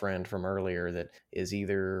eyeball friend from earlier, that is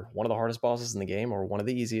either one of the hardest bosses in the game or one of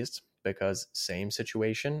the easiest. Because same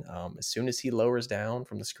situation, as soon as he lowers down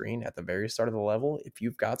from the screen at the very start of the level, if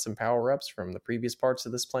you've got some power-ups from the previous parts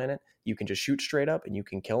of this planet, you can just shoot straight up and you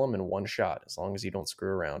can kill him in one shot, as long as you don't screw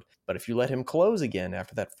around. But if you let him close again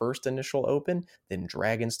after that first initial open, then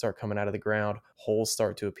dragons start coming out of the ground, holes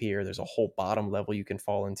start to appear, there's a whole bottom level you can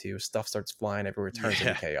fall into, stuff starts flying everywhere, it turns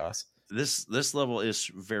into chaos. This level is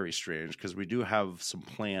very strange because we do have some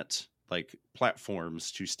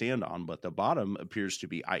platforms to stand on, but the bottom appears to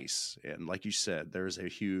be ice. And like you said, there's a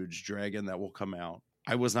huge dragon that will come out.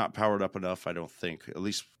 I was not powered up enough, I don't think, at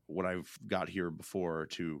least when I've got here before,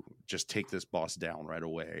 to just take this boss down right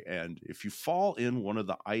away. And if you fall in one of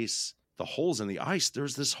the holes in the ice,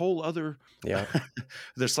 there's this whole other,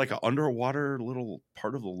 there's like an underwater little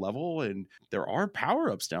part of the level, and there are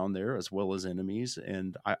power-ups down there as well as enemies.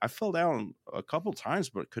 And I fell down a couple times,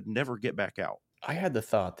 but could never get back out. I had the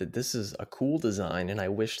thought that this is a cool design, and I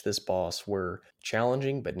wish this boss were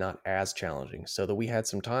challenging, but not as challenging, so that we had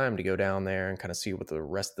some time to go down there and kind of see what the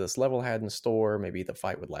rest of this level had in store. Maybe the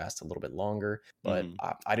fight would last a little bit longer, but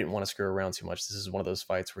I didn't want to screw around too much. This is one of those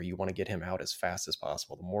fights where you want to get him out as fast as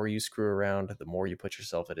possible. The more you screw around, the more you put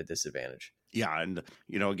yourself at a disadvantage. Yeah, and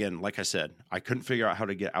again, like I said, I couldn't figure out how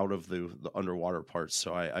to get out of the underwater parts,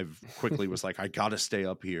 so I quickly was like, I gotta stay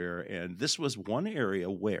up here. And this was one area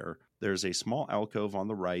where there's a small alcove on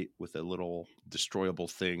the right with a little destroyable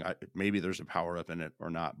thing. Maybe there's a power up in it or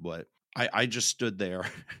not, but I just stood there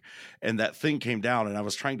and that thing came down and I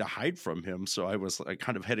was trying to hide from him. So I was like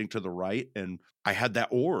kind of heading to the right and I had that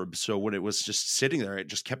orb. So when it was just sitting there, it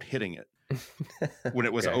just kept hitting it when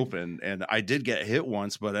it was open. And I did get hit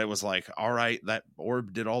once, but it was like, all right, that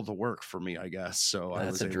orb did all the work for me, I guess. So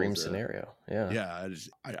that's a dream scenario. Yeah. Yeah.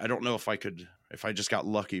 I don't know if I just got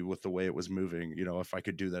lucky with the way it was moving, if I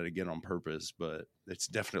could do that again on purpose, but it's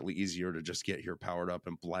definitely easier to just get here powered up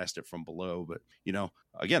and blast it from below. But,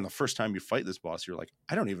 again, the first time you fight this boss, you're like,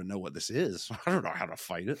 I don't even know what this is. I don't know how to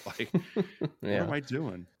fight it. Like, what am I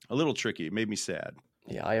doing? A little tricky. It made me sad.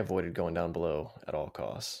 Yeah, I avoided going down below at all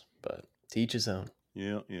costs, but to each his own.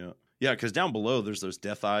 Yeah, because down below, there's those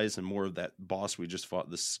death eyes and more of that boss we just fought,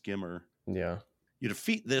 the skimmer. Yeah. You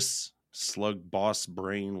defeat this slug boss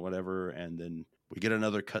brain, whatever, and then we get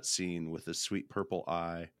another cutscene with this sweet purple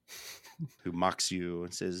eye who mocks you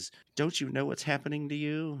and says, don't you know what's happening to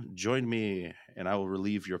you? Join me and I will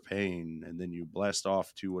relieve your pain. And then you blast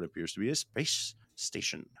off to what appears to be a space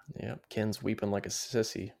station. Yeah, Ken's weeping like a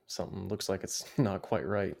sissy. Something looks like it's not quite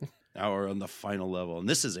right. Now we're on the final level, and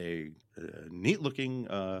this is a neat-looking,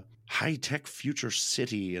 high-tech future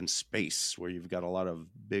city in space where you've got a lot of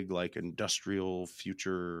big, like, industrial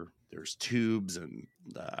future. There's tubes and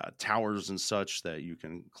towers and such that you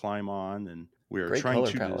can climb on, and we're Great trying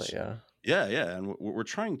color to palette, yeah, and we're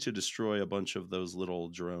trying to destroy a bunch of those little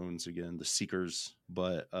drones again, the Seekers.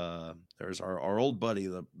 But there's our old buddy,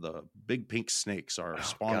 the big pink snakes are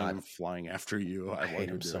spawning and flying after you. I hate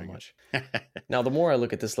him so much. Now, the more I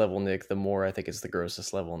look at this level, Nick, the more I think it's the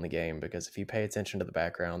grossest level in the game, because if you pay attention to the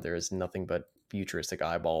background, there is nothing but futuristic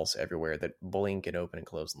eyeballs everywhere that blink and open and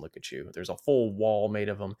close and look at you. There's a full wall made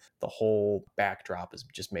of them. The whole backdrop is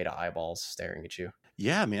just made of eyeballs staring at you.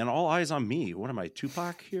 Yeah, man, all eyes on me. What am I,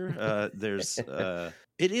 Tupac here?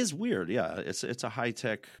 It is weird. Yeah, it's a high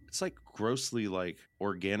tech. It's like grossly like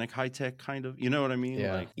organic high tech kind of. You know what I mean?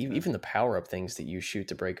 Yeah. Like, even the power up things that you shoot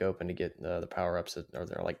to break open to get the power ups,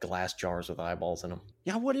 they're like glass jars with eyeballs in them.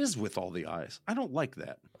 Yeah, what is with all the eyes? I don't like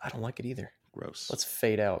that. I don't like it either. Gross. Let's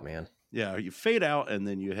fade out, man. Yeah, you fade out and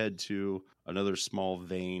then you head to another small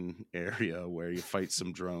vein area where you fight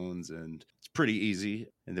some drones, and it's pretty easy.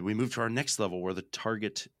 And then we move to our next level where the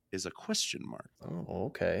target is a question mark. Oh,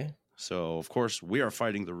 okay. So, of course, we are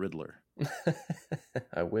fighting the Riddler.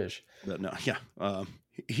 I wish. But no, yeah.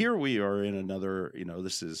 Here we are in another,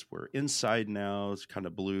 we're inside now. It's kind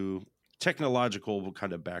of blue. Technological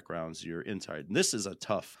kind of backgrounds. You're inside. And this is a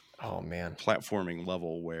tough platforming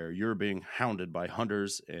level where you're being hounded by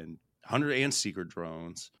hunters and seeker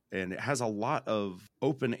drones. And it has a lot of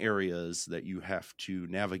open areas that you have to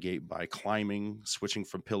navigate by climbing, switching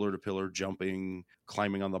from pillar to pillar, jumping,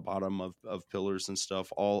 climbing on the bottom of pillars and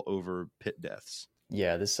stuff, all over pit deaths.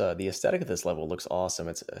 Yeah, this the aesthetic of this level looks awesome.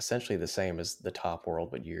 It's essentially the same as the top world,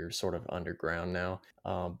 but you're sort of underground now.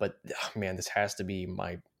 But man, this has to be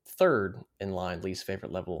my third in line least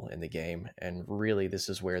favorite level in the game, and really, this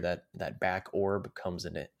is where that back orb comes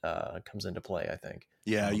into play. I think.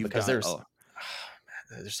 Yeah, because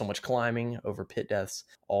there's so much climbing over pit deaths.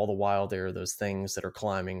 All the while, there are those things that are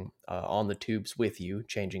climbing on the tubes with you,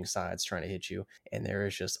 changing sides, trying to hit you. And there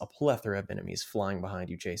is just a plethora of enemies flying behind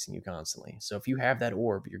you, chasing you constantly. So if you have that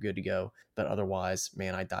orb, you're good to go. But otherwise,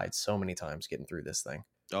 man, I died so many times getting through this thing.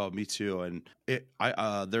 Oh, me too. And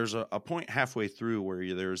there's a point halfway through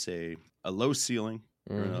where there's a low ceiling.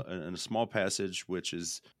 In a small passage, which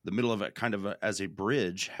is the middle of it, kind of as a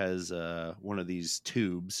bridge, has one of these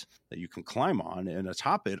tubes that you can climb on, and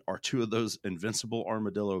atop it are two of those invincible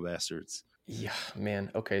armadillo bastards. Yeah,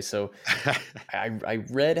 man. Okay, so I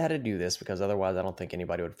read how to do this because otherwise I don't think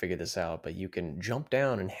anybody would figure this out. But you can jump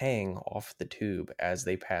down and hang off the tube as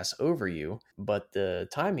they pass over you, but the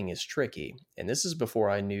timing is tricky. And this is before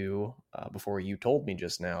I knew, before you told me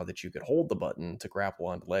just now that you could hold the button to grapple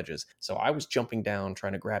onto ledges. So I was jumping down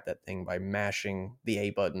trying to grab that thing by mashing the A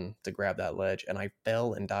button to grab that ledge, and I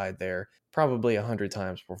fell and died there probably 100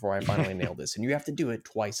 times before I finally nailed this. And you have to do it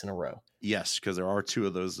twice in a row. Yes, because there are two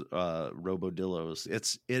of those robodillos.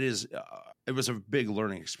 It was a big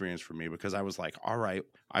learning experience for me because I was like, all right,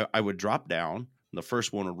 I would drop down. The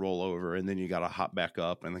first one would roll over, and then you got to hop back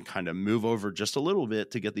up and then kind of move over just a little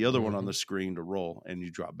bit to get the other one on the screen to roll, and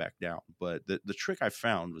you drop back down. But the trick I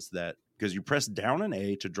found was that because you press down an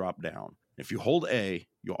A to drop down. If you hold A,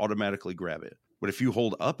 you'll automatically grab it. But if you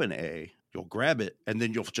hold up an A, you'll grab it, and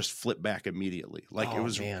then you'll just flip back immediately.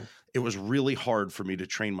 It was really hard for me to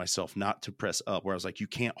train myself not to press up, where I was like, you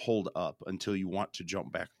can't hold up until you want to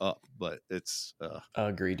jump back up. But it's... I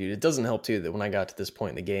agree, dude. It doesn't help, too, that when I got to this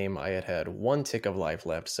point in the game, I had one tick of life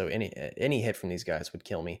left, so any hit from these guys would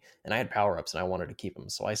kill me. And I had power-ups, and I wanted to keep them.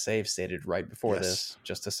 So I save-stated right before this,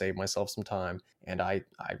 just to save myself some time. And I,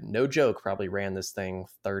 no joke, probably ran this thing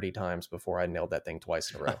 30 times before I nailed that thing twice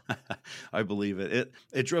in a row. I believe it.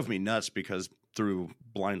 It drove me nuts because through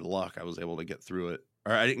blind luck, I was able to get through it.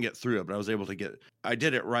 Or I didn't get through it, but I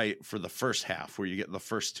did it right for the first half where you get the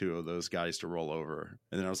first two of those guys to roll over.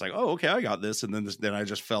 And then I was like, oh, okay, I got this. And then I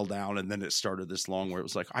just fell down, and then it started this long where it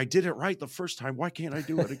was like, I did it right the first time. Why can't I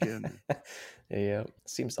do it again? Yeah,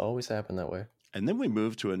 seems to always happen that way. And then we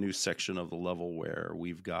move to a new section of the level where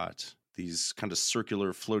we've got these kind of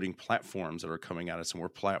circular floating platforms that are coming at us, and we're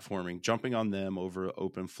platforming, jumping on them over an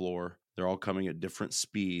open floor. They're all coming at different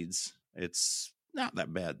speeds. It's not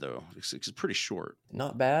that bad, though. It's pretty short.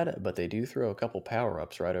 Not bad, but they do throw a couple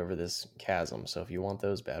power-ups right over this chasm. So if you want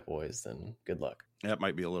those bad boys, then good luck. That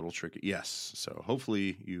might be a little tricky. Yes. So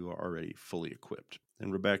hopefully you are already fully equipped.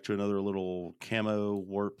 And we're back to another little camo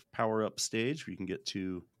warp power-up stage where you can get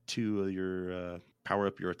to two of your power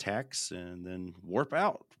up your attacks and then warp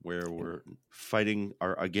out, where we're fighting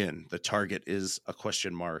again, the target is a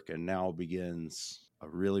question mark, and now begins a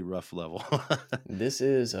really rough level. This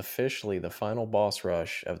is officially the final boss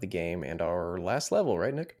rush of the game and our last level,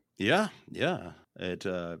 right, Nick? Yeah.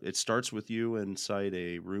 It starts with you inside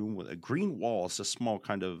a room with a green wall. It's a small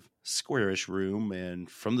kind of squarish room, and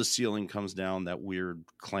from the ceiling comes down that weird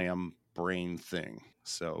clam brain thing.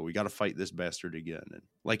 So we got to fight this bastard again. And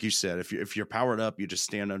like you said, if you're powered up, you just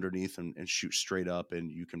stand underneath and shoot straight up,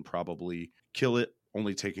 and you can probably kill it,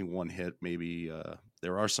 only taking one hit. Maybe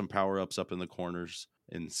there are some power-ups up in the corners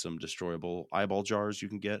and some destroyable eyeball jars you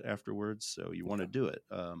can get afterwards. So you want to do it.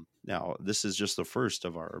 Now, this is just the first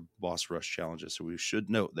of our boss rush challenges. So we should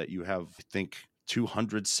note that you have, I think,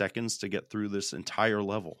 200 seconds to get through this entire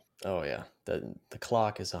level. Oh, yeah. The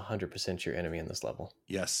clock is 100% your enemy in this level.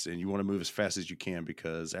 Yes, and you want to move as fast as you can,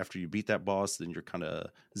 because after you beat that boss, then you're kind of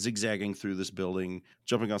zigzagging through this building,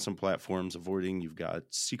 jumping on some platforms, avoiding. You've got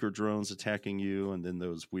secret drones attacking you, and then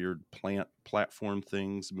those weird plant platform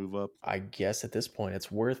things move up. I guess at this point,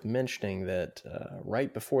 it's worth mentioning that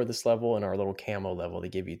right before this level, in our little camo level, they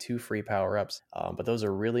give you 2 free power-ups, but those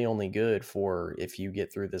are really only good for if you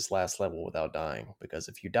get through this last level without dying, because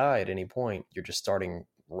if you die at any point, you're just starting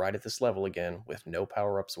right at this level again with no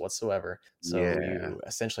power-ups whatsoever. So Yeah. you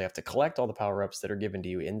essentially have to collect all the power-ups that are given to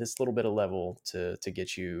you in this little bit of level to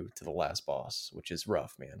get you to the last boss, which is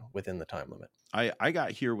rough, man, within the time limit. I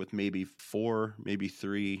got here with maybe 4, maybe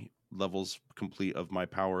 3 levels complete of my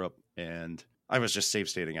power up, and I was just save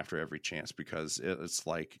stating after every chance because it's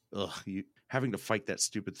like, you having to fight that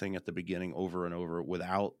stupid thing at the beginning over and over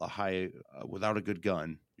without a good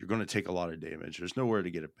gun. You're going to take a lot of damage. There's nowhere to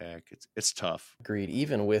get it back. It's tough. Agreed.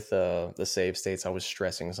 Even with the save states, I was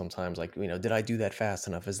stressing sometimes, like, did I do that fast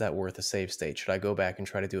enough? Is that worth a save state? Should I go back and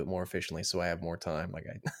try to do it more efficiently so I have more time? Like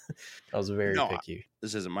I was very picky.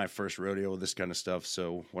 This isn't my first rodeo with this kind of stuff.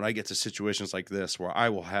 So when I get to situations like this where I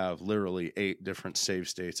will have literally 8 different save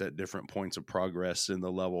states at different points of progress in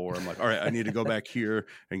the level where I'm like, all right, I need to go back here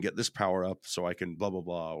and get this power up so I can blah, blah,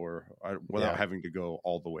 blah, without having to go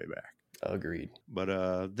all the way back. Agreed.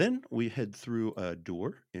 But then we head through a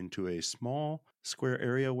door into a small square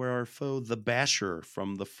area where our foe, the Basher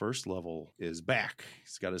from the first level, is back.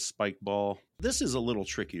 He's got his spike ball. This is a little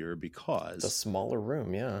trickier because it's a smaller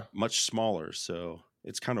room, yeah. Much smaller, so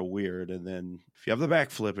it's kind of weird. And then if you have the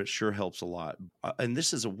backflip, it sure helps a lot. And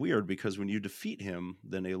this is a weird because when you defeat him,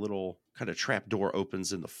 then a little kind of trap door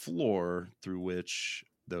opens in the floor through which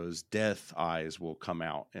those death eyes will come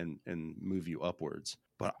out and move you upwards.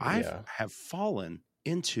 But I have fallen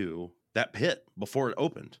into that pit before it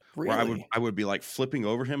opened. Really? Where I would be like flipping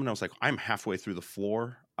over him, and I was like, I'm halfway through the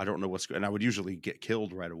floor. I don't know what's going on. And I would usually get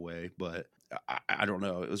killed right away, but I don't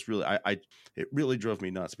know. It was really, it really drove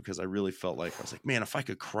me nuts because I really felt like, I was like, man, if I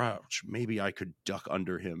could crouch, maybe I could duck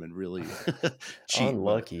under him and really cheat.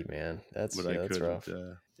 Unlucky, man. That's rough.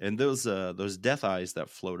 And those death eyes that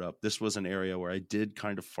float up, this was an area where I did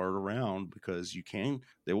kind of fart around because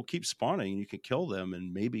they will keep spawning and you can kill them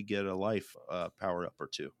and maybe get a life power up or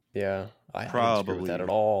 2. Yeah, I didn't screw with that at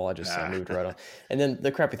all. I moved right on. And then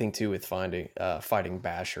the crappy thing too with fighting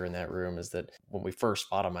Basher in that room is that when we first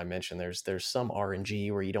fought him, I mentioned there's some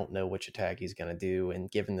RNG where you don't know which attack he's going to do.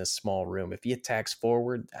 And given this small room, if he attacks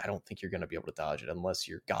forward, I don't think you're going to be able to dodge it unless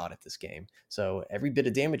you're God at this game. So every bit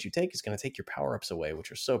of damage you take is going to take your power-ups away,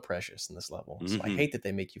 which are so precious in this level. Mm-hmm. So I hate that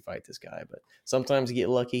they make you fight this guy, but sometimes you get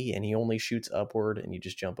lucky and he only shoots upward and you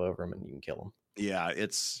just jump over him and you can kill him. Yeah,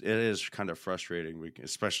 it is kind of frustrating,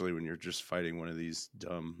 especially when you're just fighting one of these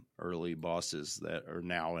dumb early bosses that are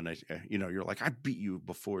now, and you're like, I beat you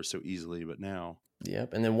before so easily, but now.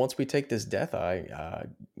 Yep, and then once we take this death eye,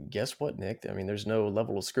 guess what, Nick? I mean, there's no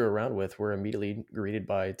level to screw around with. We're immediately greeted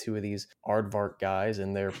by 2 of these Aardvark guys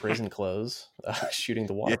in their prison clothes, shooting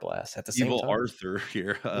the water blast at the same time. Evil Arthur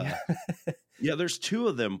here. Yeah, there's 2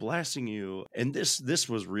 of them blasting you, and this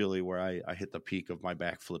was really where I hit the peak of my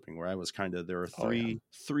backflipping, where I was there are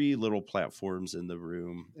 3 little platforms in the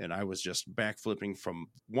room, and I was just backflipping from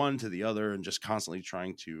one to the other and just constantly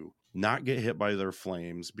trying to not get hit by their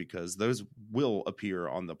flames because those will appear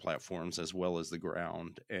on the platforms as well as the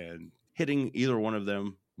ground, and hitting either one of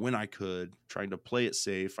them when I could, trying to play it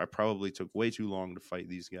safe. I probably took way too long to fight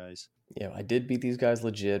these guys. Yeah, I did beat these guys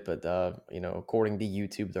legit, but according to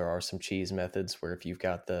YouTube, there are some cheese methods where if you've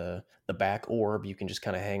got the back orb, you can just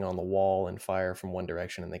kind of hang on the wall and fire from one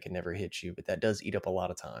direction, and they can never hit you. But that does eat up a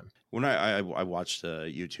lot of time. When I watched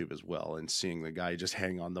YouTube as well, and seeing the guy just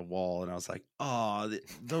hang on the wall, and I was like, oh,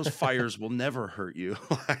 those fires will never hurt you.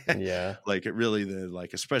 Yeah, like it really,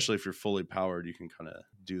 especially if you're fully powered, you can kind of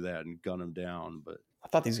do that and gun them down, but. I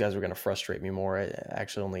thought these guys were going to frustrate me more. I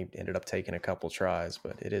actually only ended up taking a couple tries,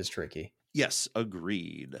 but it is tricky. Yes,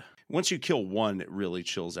 agreed. Once you kill one, it really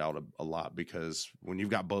chills out a lot because when you've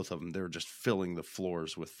got both of them, they're just filling the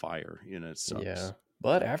floors with fire. It sucks. Yeah,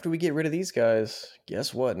 but after we get rid of these guys,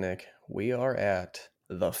 guess what, Nick? We are at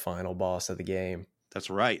the final boss of the game. That's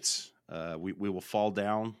right. We will fall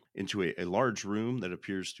down into a large room that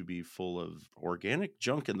appears to be full of organic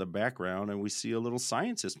junk in the background, and we see a little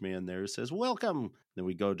scientist man there who says, welcome. Then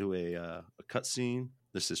we go to a cutscene.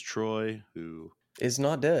 This is Troy, who is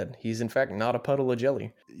not dead. He's in fact not a puddle of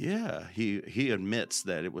jelly. Yeah, he admits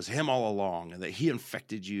that it was him all along and that he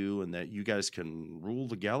infected you and that you guys can rule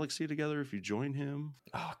the galaxy together if you join him.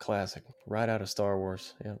 Oh, classic. Right out of Star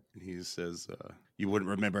Wars. Yeah. And he says, you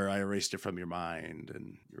wouldn't remember I erased it from your mind,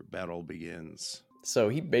 and your battle begins. So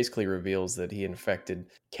he basically reveals that he infected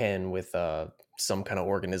Ken with some kind of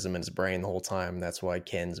organism in his brain the whole time. That's why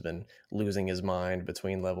Ken's been losing his mind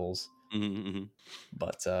between levels. Mm-hmm.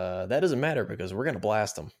 But that doesn't matter because we're going to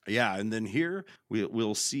blast him. Yeah, and then here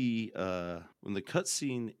we'll see when the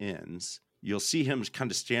cutscene ends, you'll see him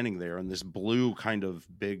kind of standing there, and this blue kind of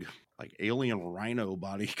big, like alien rhino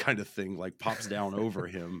body kind of thing, like pops down over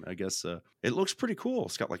him. I guess it looks pretty cool.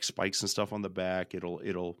 It's got like spikes and stuff on the back.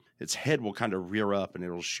 Its head will kind of rear up, and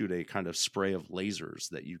it'll shoot a kind of spray of lasers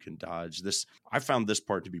that you can dodge. I found this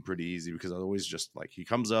part to be pretty easy because I always just like, he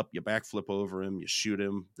comes up, you backflip over him, you shoot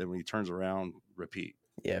him, then when he turns around, repeat.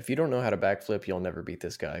 Yeah, if you don't know how to backflip, you'll never beat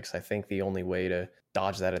this guy, because I think the only way to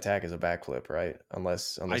dodge that attack is a backflip, right?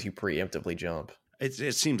 Unless you preemptively jump.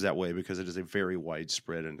 It seems that way because it is a very wide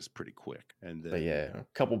spread and it's pretty quick. And then, but yeah, a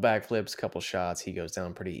couple backflips, couple shots, he goes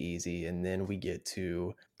down pretty easy. And then we get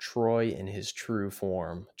to Troy in his true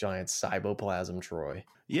form, giant Cyboplasm Troy.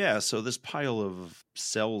 Yeah, so this pile of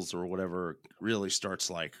cells or whatever really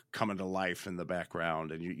starts like coming to life in the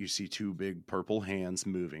background, and you see two big purple hands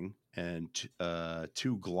moving, and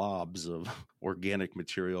two globs of organic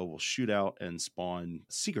material will shoot out and spawn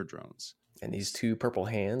seeker drones. And these two purple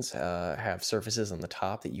hands have surfaces on the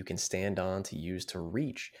top that you can stand on to use to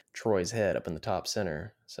reach Troy's head up in the top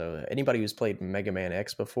center. So anybody who's played Mega Man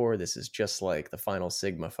X before, this is just like the final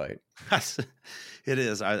Sigma fight. It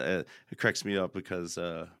is. It cracks me up because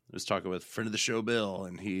I was talking with a friend of the show, Bill,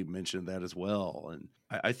 and he mentioned that as well. And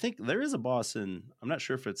I think there is a boss in, I'm not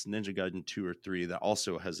sure if it's Ninja Gaiden 2 or 3, that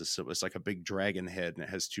also has it's like a big dragon head, and it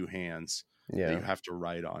has two hands that you have to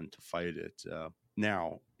ride on to fight it.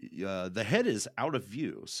 Now, the head is out of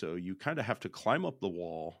view, so you kind of have to climb up the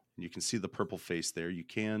wall. You can see the purple face there.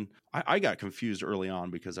 I got confused early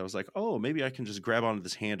on because I was like, oh, maybe I can just grab onto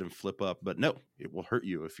this hand and flip up. But no, it will hurt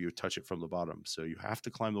you if you touch it from the bottom. So you have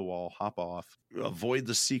to climb the wall, hop off, avoid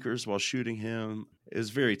the seekers while shooting him. It was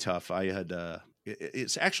very tough.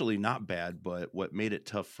 It's actually not bad, but what made it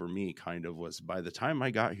tough for me kind of was by the time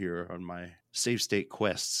I got here on my save state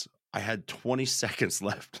quests, I had 20 seconds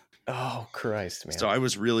left. Oh, Christ, man. So I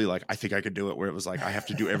was really like, I think I could do it, where it was like, I have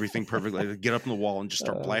to do everything perfectly. Get up on the wall and just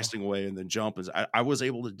start blasting away and then jump. And I was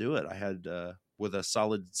able to do it. I had, with a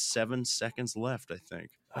solid 7 seconds left, I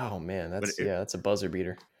think. Oh, man. That's a buzzer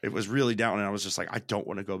beater. It was really down, and I was just like, I don't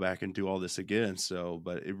want to go back and do all this again.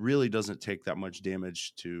 But it really doesn't take that much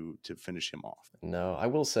damage to finish him off. No, I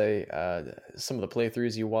will say some of the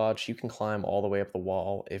playthroughs you watch, you can climb all the way up the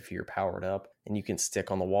wall if you're powered up, and you can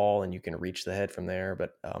stick on the wall and you can reach the head from there.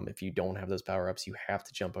 But if you don't have those power-ups, you have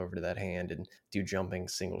to jump over to that hand and do jumping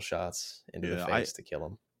single shots into the face to kill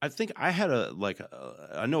him. I think I had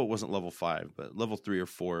I know it wasn't level 5, but level 3 or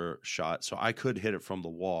 4 shot. So I could hit it from the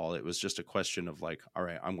wall. It was just a question of like, all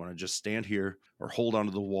right, I'm going to just stand here or hold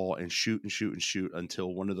onto the wall and shoot and shoot and shoot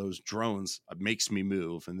until one of those drones makes me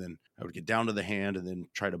move. And then I would get down to the hand and then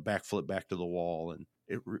try to backflip back to the wall. And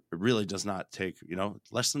it really does not take,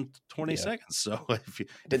 less than 20 seconds. So if you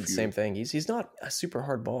did the same thing. He's not a super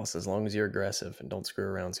hard boss as long as you're aggressive and don't screw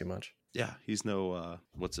around too much. Yeah, he's no,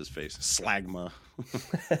 what's his face? Slagma.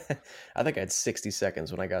 I think I had 60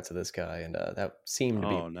 seconds when I got to this guy, and that seemed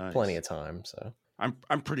to be plenty of time. So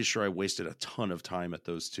I'm pretty sure I wasted a ton of time at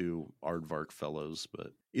those two Aardvark fellows, but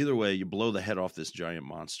either way, you blow the head off this giant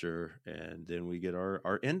monster, and then we get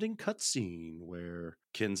our ending cutscene where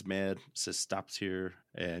Ken's mad, says stops here,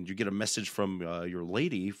 and you get a message from your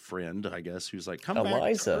lady friend, I guess, who's like, come Eliza.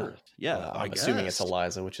 back to Earth. Yeah, I'm assuming it's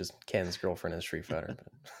Eliza, which is Ken's girlfriend in Street Fighter.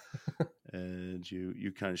 And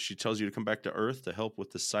she tells you to come back to Earth to help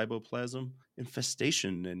with the Cyboplasm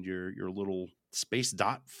infestation, and your little space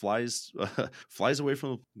dot flies away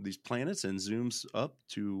from these planets and zooms up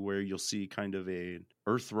to where you'll see kind of a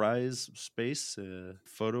Earthrise space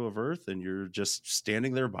photo of Earth, and you're just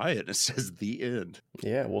standing there by it, and it says the end.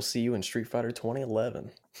 Yeah, we'll see you in Street Fighter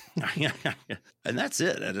 2011. And that's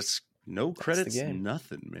it. And it's no credits,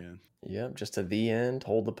 nothing, man. Yep, just to the end,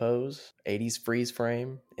 hold the pose, 80s freeze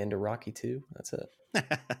frame, into Rocky 2. That's it.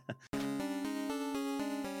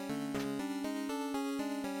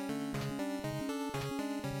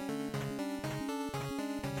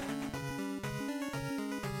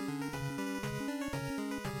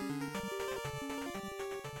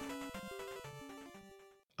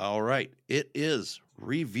 All right, it is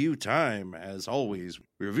review time. As always,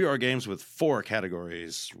 we review our games with 4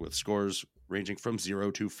 categories with scores ranging from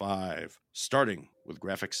 0 to 5, starting with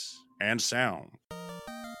graphics and sound.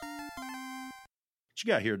 What you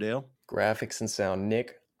got here, Dale? Graphics and sound.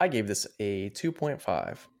 Nick, I gave this a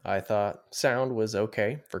 2.5. I thought sound was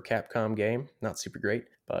okay for Capcom game. Not super great,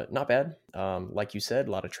 but not bad. Like you said,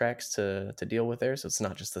 a lot of tracks to deal with there, so it's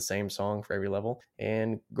not just the same song for every level.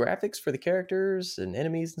 And graphics for the characters and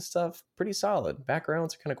enemies and stuff, pretty solid.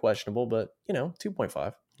 Backgrounds are kind of questionable, but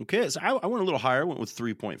 2.5. Okay, so I went a little higher. I went with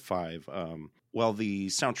 3.5. While the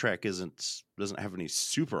soundtrack doesn't have any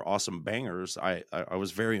super awesome bangers, I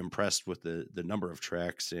was very impressed with the number of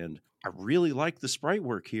tracks, and I really like the sprite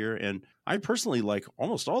work here. And I personally like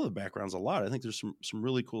almost all the backgrounds a lot. I think there's some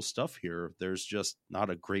really cool stuff here. There's just not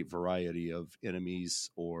a great variety of enemies,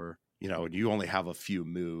 or you only have a few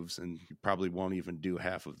moves, and you probably won't even do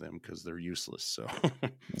half of them because they're useless. So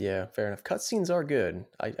Yeah, fair enough. Cutscenes are good.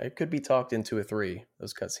 I could be talked into a 3.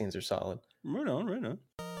 Those cutscenes are solid. right on, right on.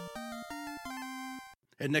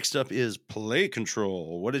 And next up is play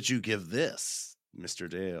control. What did you give this, Mr.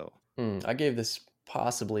 Dale? I gave this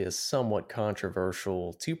possibly a somewhat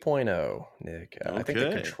controversial 2.0, Nick. I think the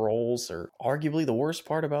Okay. controls are arguably the worst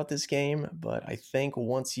part about this game, but I think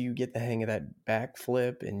once you get the hang of that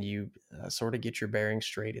backflip and you sort of get your bearings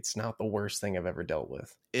straight, it's not the worst thing I've ever dealt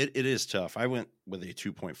with. It is tough. I went with a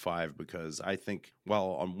 2.5 because I think,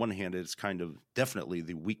 well, on one hand, it's kind of definitely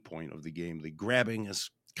the weak point of the game. The grabbing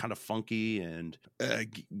is kind of funky and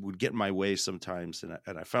would get in my way sometimes.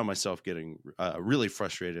 And I found myself getting really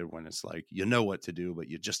frustrated when it's like, you know what to do, but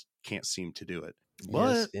you just can't seem to do it.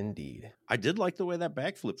 But Yes, indeed. I did like the way that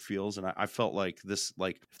backflip feels. And I felt like this,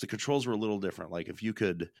 like if the controls were a little different, like if you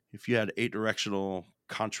had 8 directional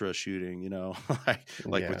contra shooting,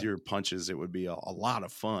 like with your punches, it would be a lot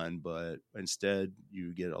of fun. But instead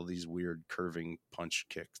you get all these weird curving punch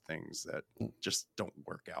kick things that just don't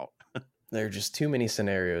work out. There are just too many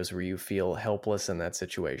scenarios where you feel helpless in that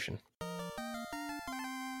situation.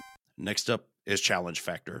 Next up is challenge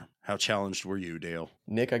factor. How challenged were you, Dale?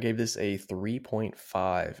 Nick, I gave this a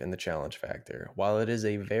 3.5 in the challenge factor. While it is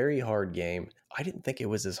a very hard game, I didn't think it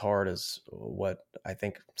was as hard as what I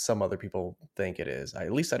think some other people think it is.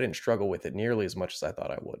 At least I didn't struggle with it nearly as much as I thought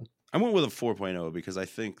I would. I went with a 4.0 because I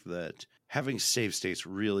think that having save states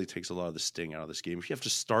really takes a lot of the sting out of this game. If you have to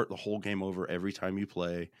start the whole game over every time you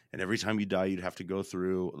play, and every time you die, you'd have to go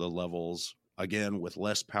through the levels again with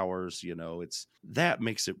less powers, that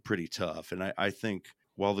makes it pretty tough. And I think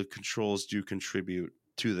while the controls do contribute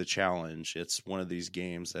to the challenge, it's one of these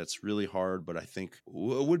games that's really hard, but I think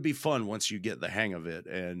it would be fun once you get the hang of it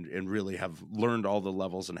and really have learned all the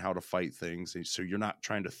levels and how to fight things. And so you're not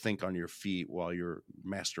trying to think on your feet while you're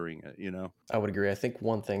mastering it, I would agree. I think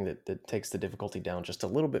one thing that takes the difficulty down just a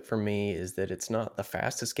little bit for me is that it's not the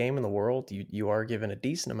fastest game in the world. You are given a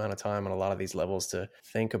decent amount of time on a lot of these levels to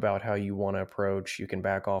think about how you want to approach. You can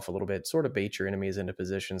back off a little bit, sort of bait your enemies into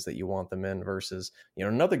positions that you want them in versus,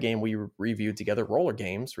 another game we reviewed together, Roller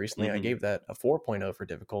Games. Recently, I gave that a 4.0 for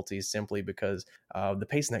difficulties simply because the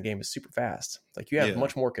pace in that game is super fast. Like you have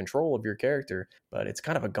much more control of your character, but it's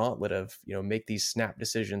kind of a gauntlet of, make these snap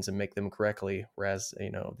decisions and make them correctly. Whereas,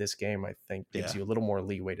 this game, I think, gives you a little more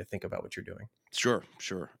leeway to think about what you're doing. Sure.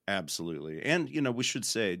 Absolutely. And, we should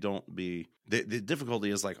say, the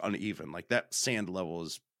difficulty is like uneven. Like that sand level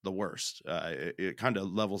is the worst. It kind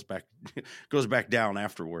of levels back, goes back down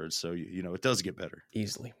afterwards. So, it does get better.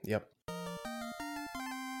 Easily. Yep.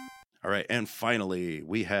 All right. And finally,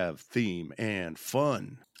 we have theme and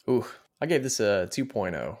fun. Ooh, I gave this a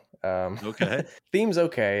 2.0. Okay. Theme's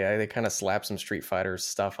okay. They kind of slapped some Street Fighter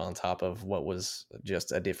stuff on top of what was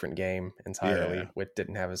just a different game entirely, which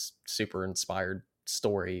didn't have a super inspired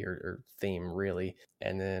story or theme, really.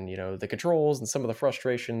 And then, the controls and some of the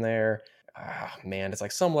frustration there. Man, it's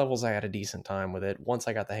like some levels I had a decent time with it. Once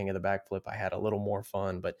I got the hang of the backflip, I had a little more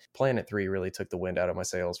fun, but Planet 3 really took the wind out of my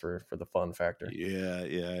sails for the fun factor.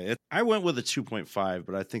 Yeah. I went with a 2.5,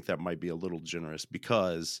 but I think that might be a little generous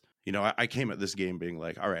because, I came at this game being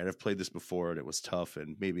like, all right, I've played this before and it was tough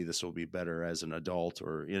and maybe this will be better as an adult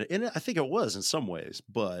and I think it was in some ways,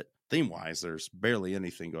 but theme-wise, there's barely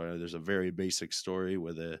anything going on. There's a very basic story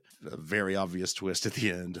with a very obvious twist at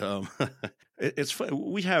the end. It's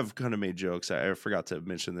fun. We have kind of made jokes. I forgot to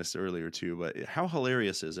mention this earlier too, but how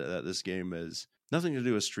hilarious is it that this game is nothing to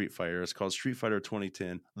do with Street Fighter? It's called Street Fighter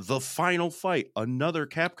 2010, The Final Fight, another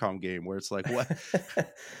Capcom game where it's like, what?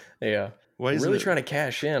 Yeah. Why really trying to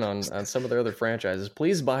cash in on some of their other franchises.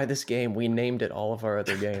 Please buy this game. We named it all of our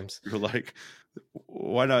other games. You're like,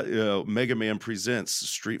 why not? Mega Man presents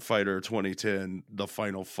Street Fighter 2010, The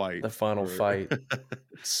Final Fight. The Final Fight,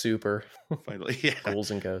 Super, finally, Ghouls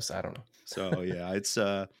and Ghosts. I don't know. So yeah,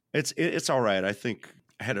 it's all right. I think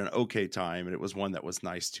I had an okay time, and it was one that was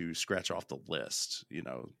nice to scratch off the list,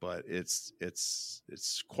 But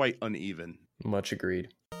it's quite uneven. Much agreed.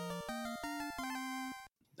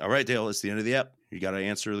 All right, Dale, it's the end of the app. You got to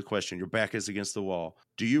answer the question. Your back is against the wall.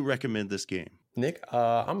 Do you recommend this game? Nick,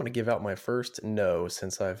 I'm going to give out my first no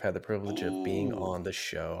since I've had the privilege of being Ooh. on the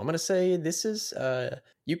show. I'm going to say this is,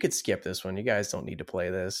 you could skip this one. You guys don't need to play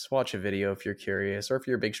this. Watch a video if you're curious, or if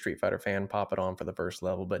you're a big Street Fighter fan, pop it on for the first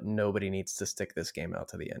level, but nobody needs to stick this game out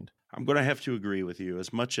to the end. I'm going to have to agree with you.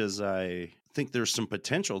 As much as I think there's some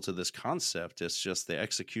potential to this concept, it's just the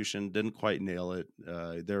execution didn't quite nail it.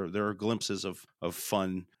 There are glimpses of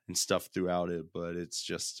fun and stuff throughout it, but it's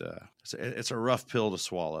just it's a rough pill to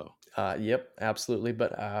swallow. Yep, absolutely.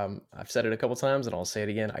 But I've said it a couple times, and I'll say it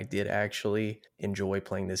again. I did actually enjoy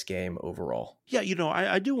playing this game overall. Yeah,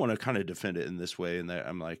 I do want to kind of defend it in this way, in that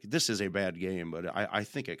I'm like, this is a bad game, but I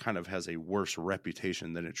think it kind of has a worse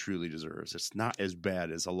reputation than it truly deserves. It's not as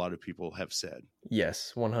bad as a lot of people have said.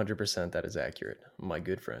 Yes, 100% that is accurate, my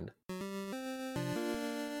good friend.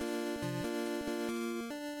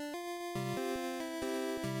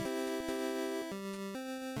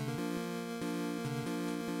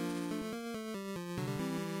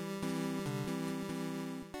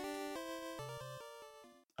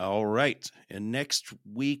 All right, and next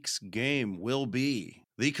week's game will be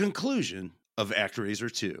the conclusion of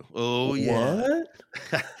ActRaiser 2. Oh, yeah.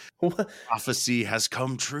 What? Prophecy has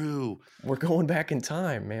come true. We're going back in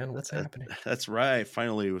time, man. What's happening? That's right.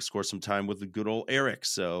 Finally, we scored some time with the good old Eric,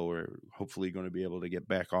 so we're hopefully going to be able to get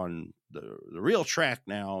back on the real track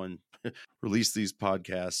now and release these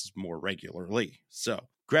podcasts more regularly. So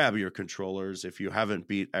grab your controllers. If you haven't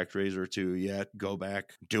beat ActRaiser 2 yet, go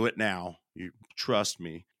back. Do it now. You trust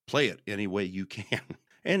me. Play it any way you can.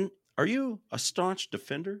 And are you a staunch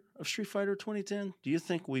defender of Street Fighter 2010? Do you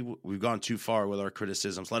think we've gone too far with our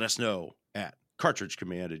criticisms? Let us know at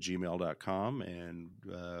cartridgecommand@gmail.com, and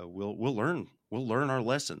we'll learn our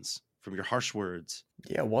lessons from your harsh words.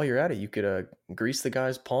 Yeah, while you're at it, you could grease the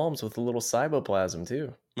guy's palms with a little cyboplasm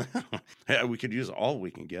too. Yeah, we could use all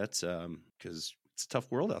we can get because it's a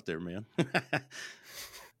tough world out there, man.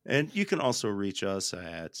 And you can also reach us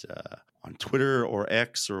at on Twitter or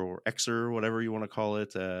X or Xer, whatever you want to call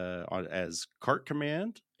it, as Cart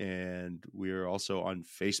Command. And we are also on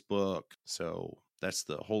Facebook. So that's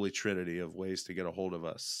the holy trinity of ways to get a hold of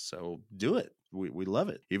us. So do it. We love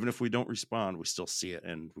it. Even if we don't respond, we still see it,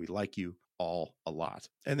 and we like you all a lot.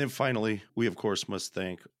 And then finally, we, of course, must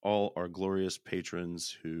thank all our glorious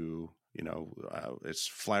patrons who, it's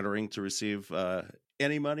flattering to receive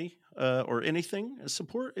any money or anything.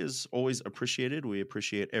 Support is always appreciated. We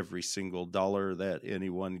appreciate every single dollar that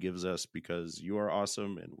anyone gives us because you are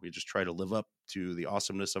awesome, and we just try to live up to the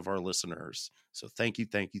awesomeness of our listeners. So thank you,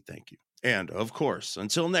 thank you, thank you. And of course,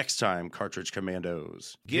 until next time, Cartridge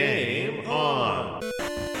Commandos, Game on!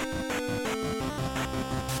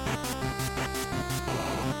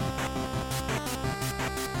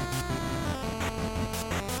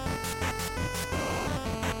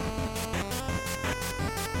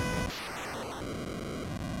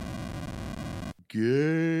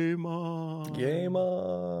 Game on. Game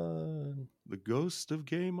on. The ghost of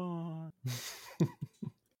Game on.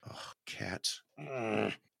 Oh, cat.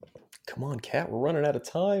 Come on, Cat. We're running out of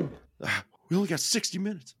time. We only got 60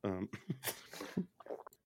 minutes.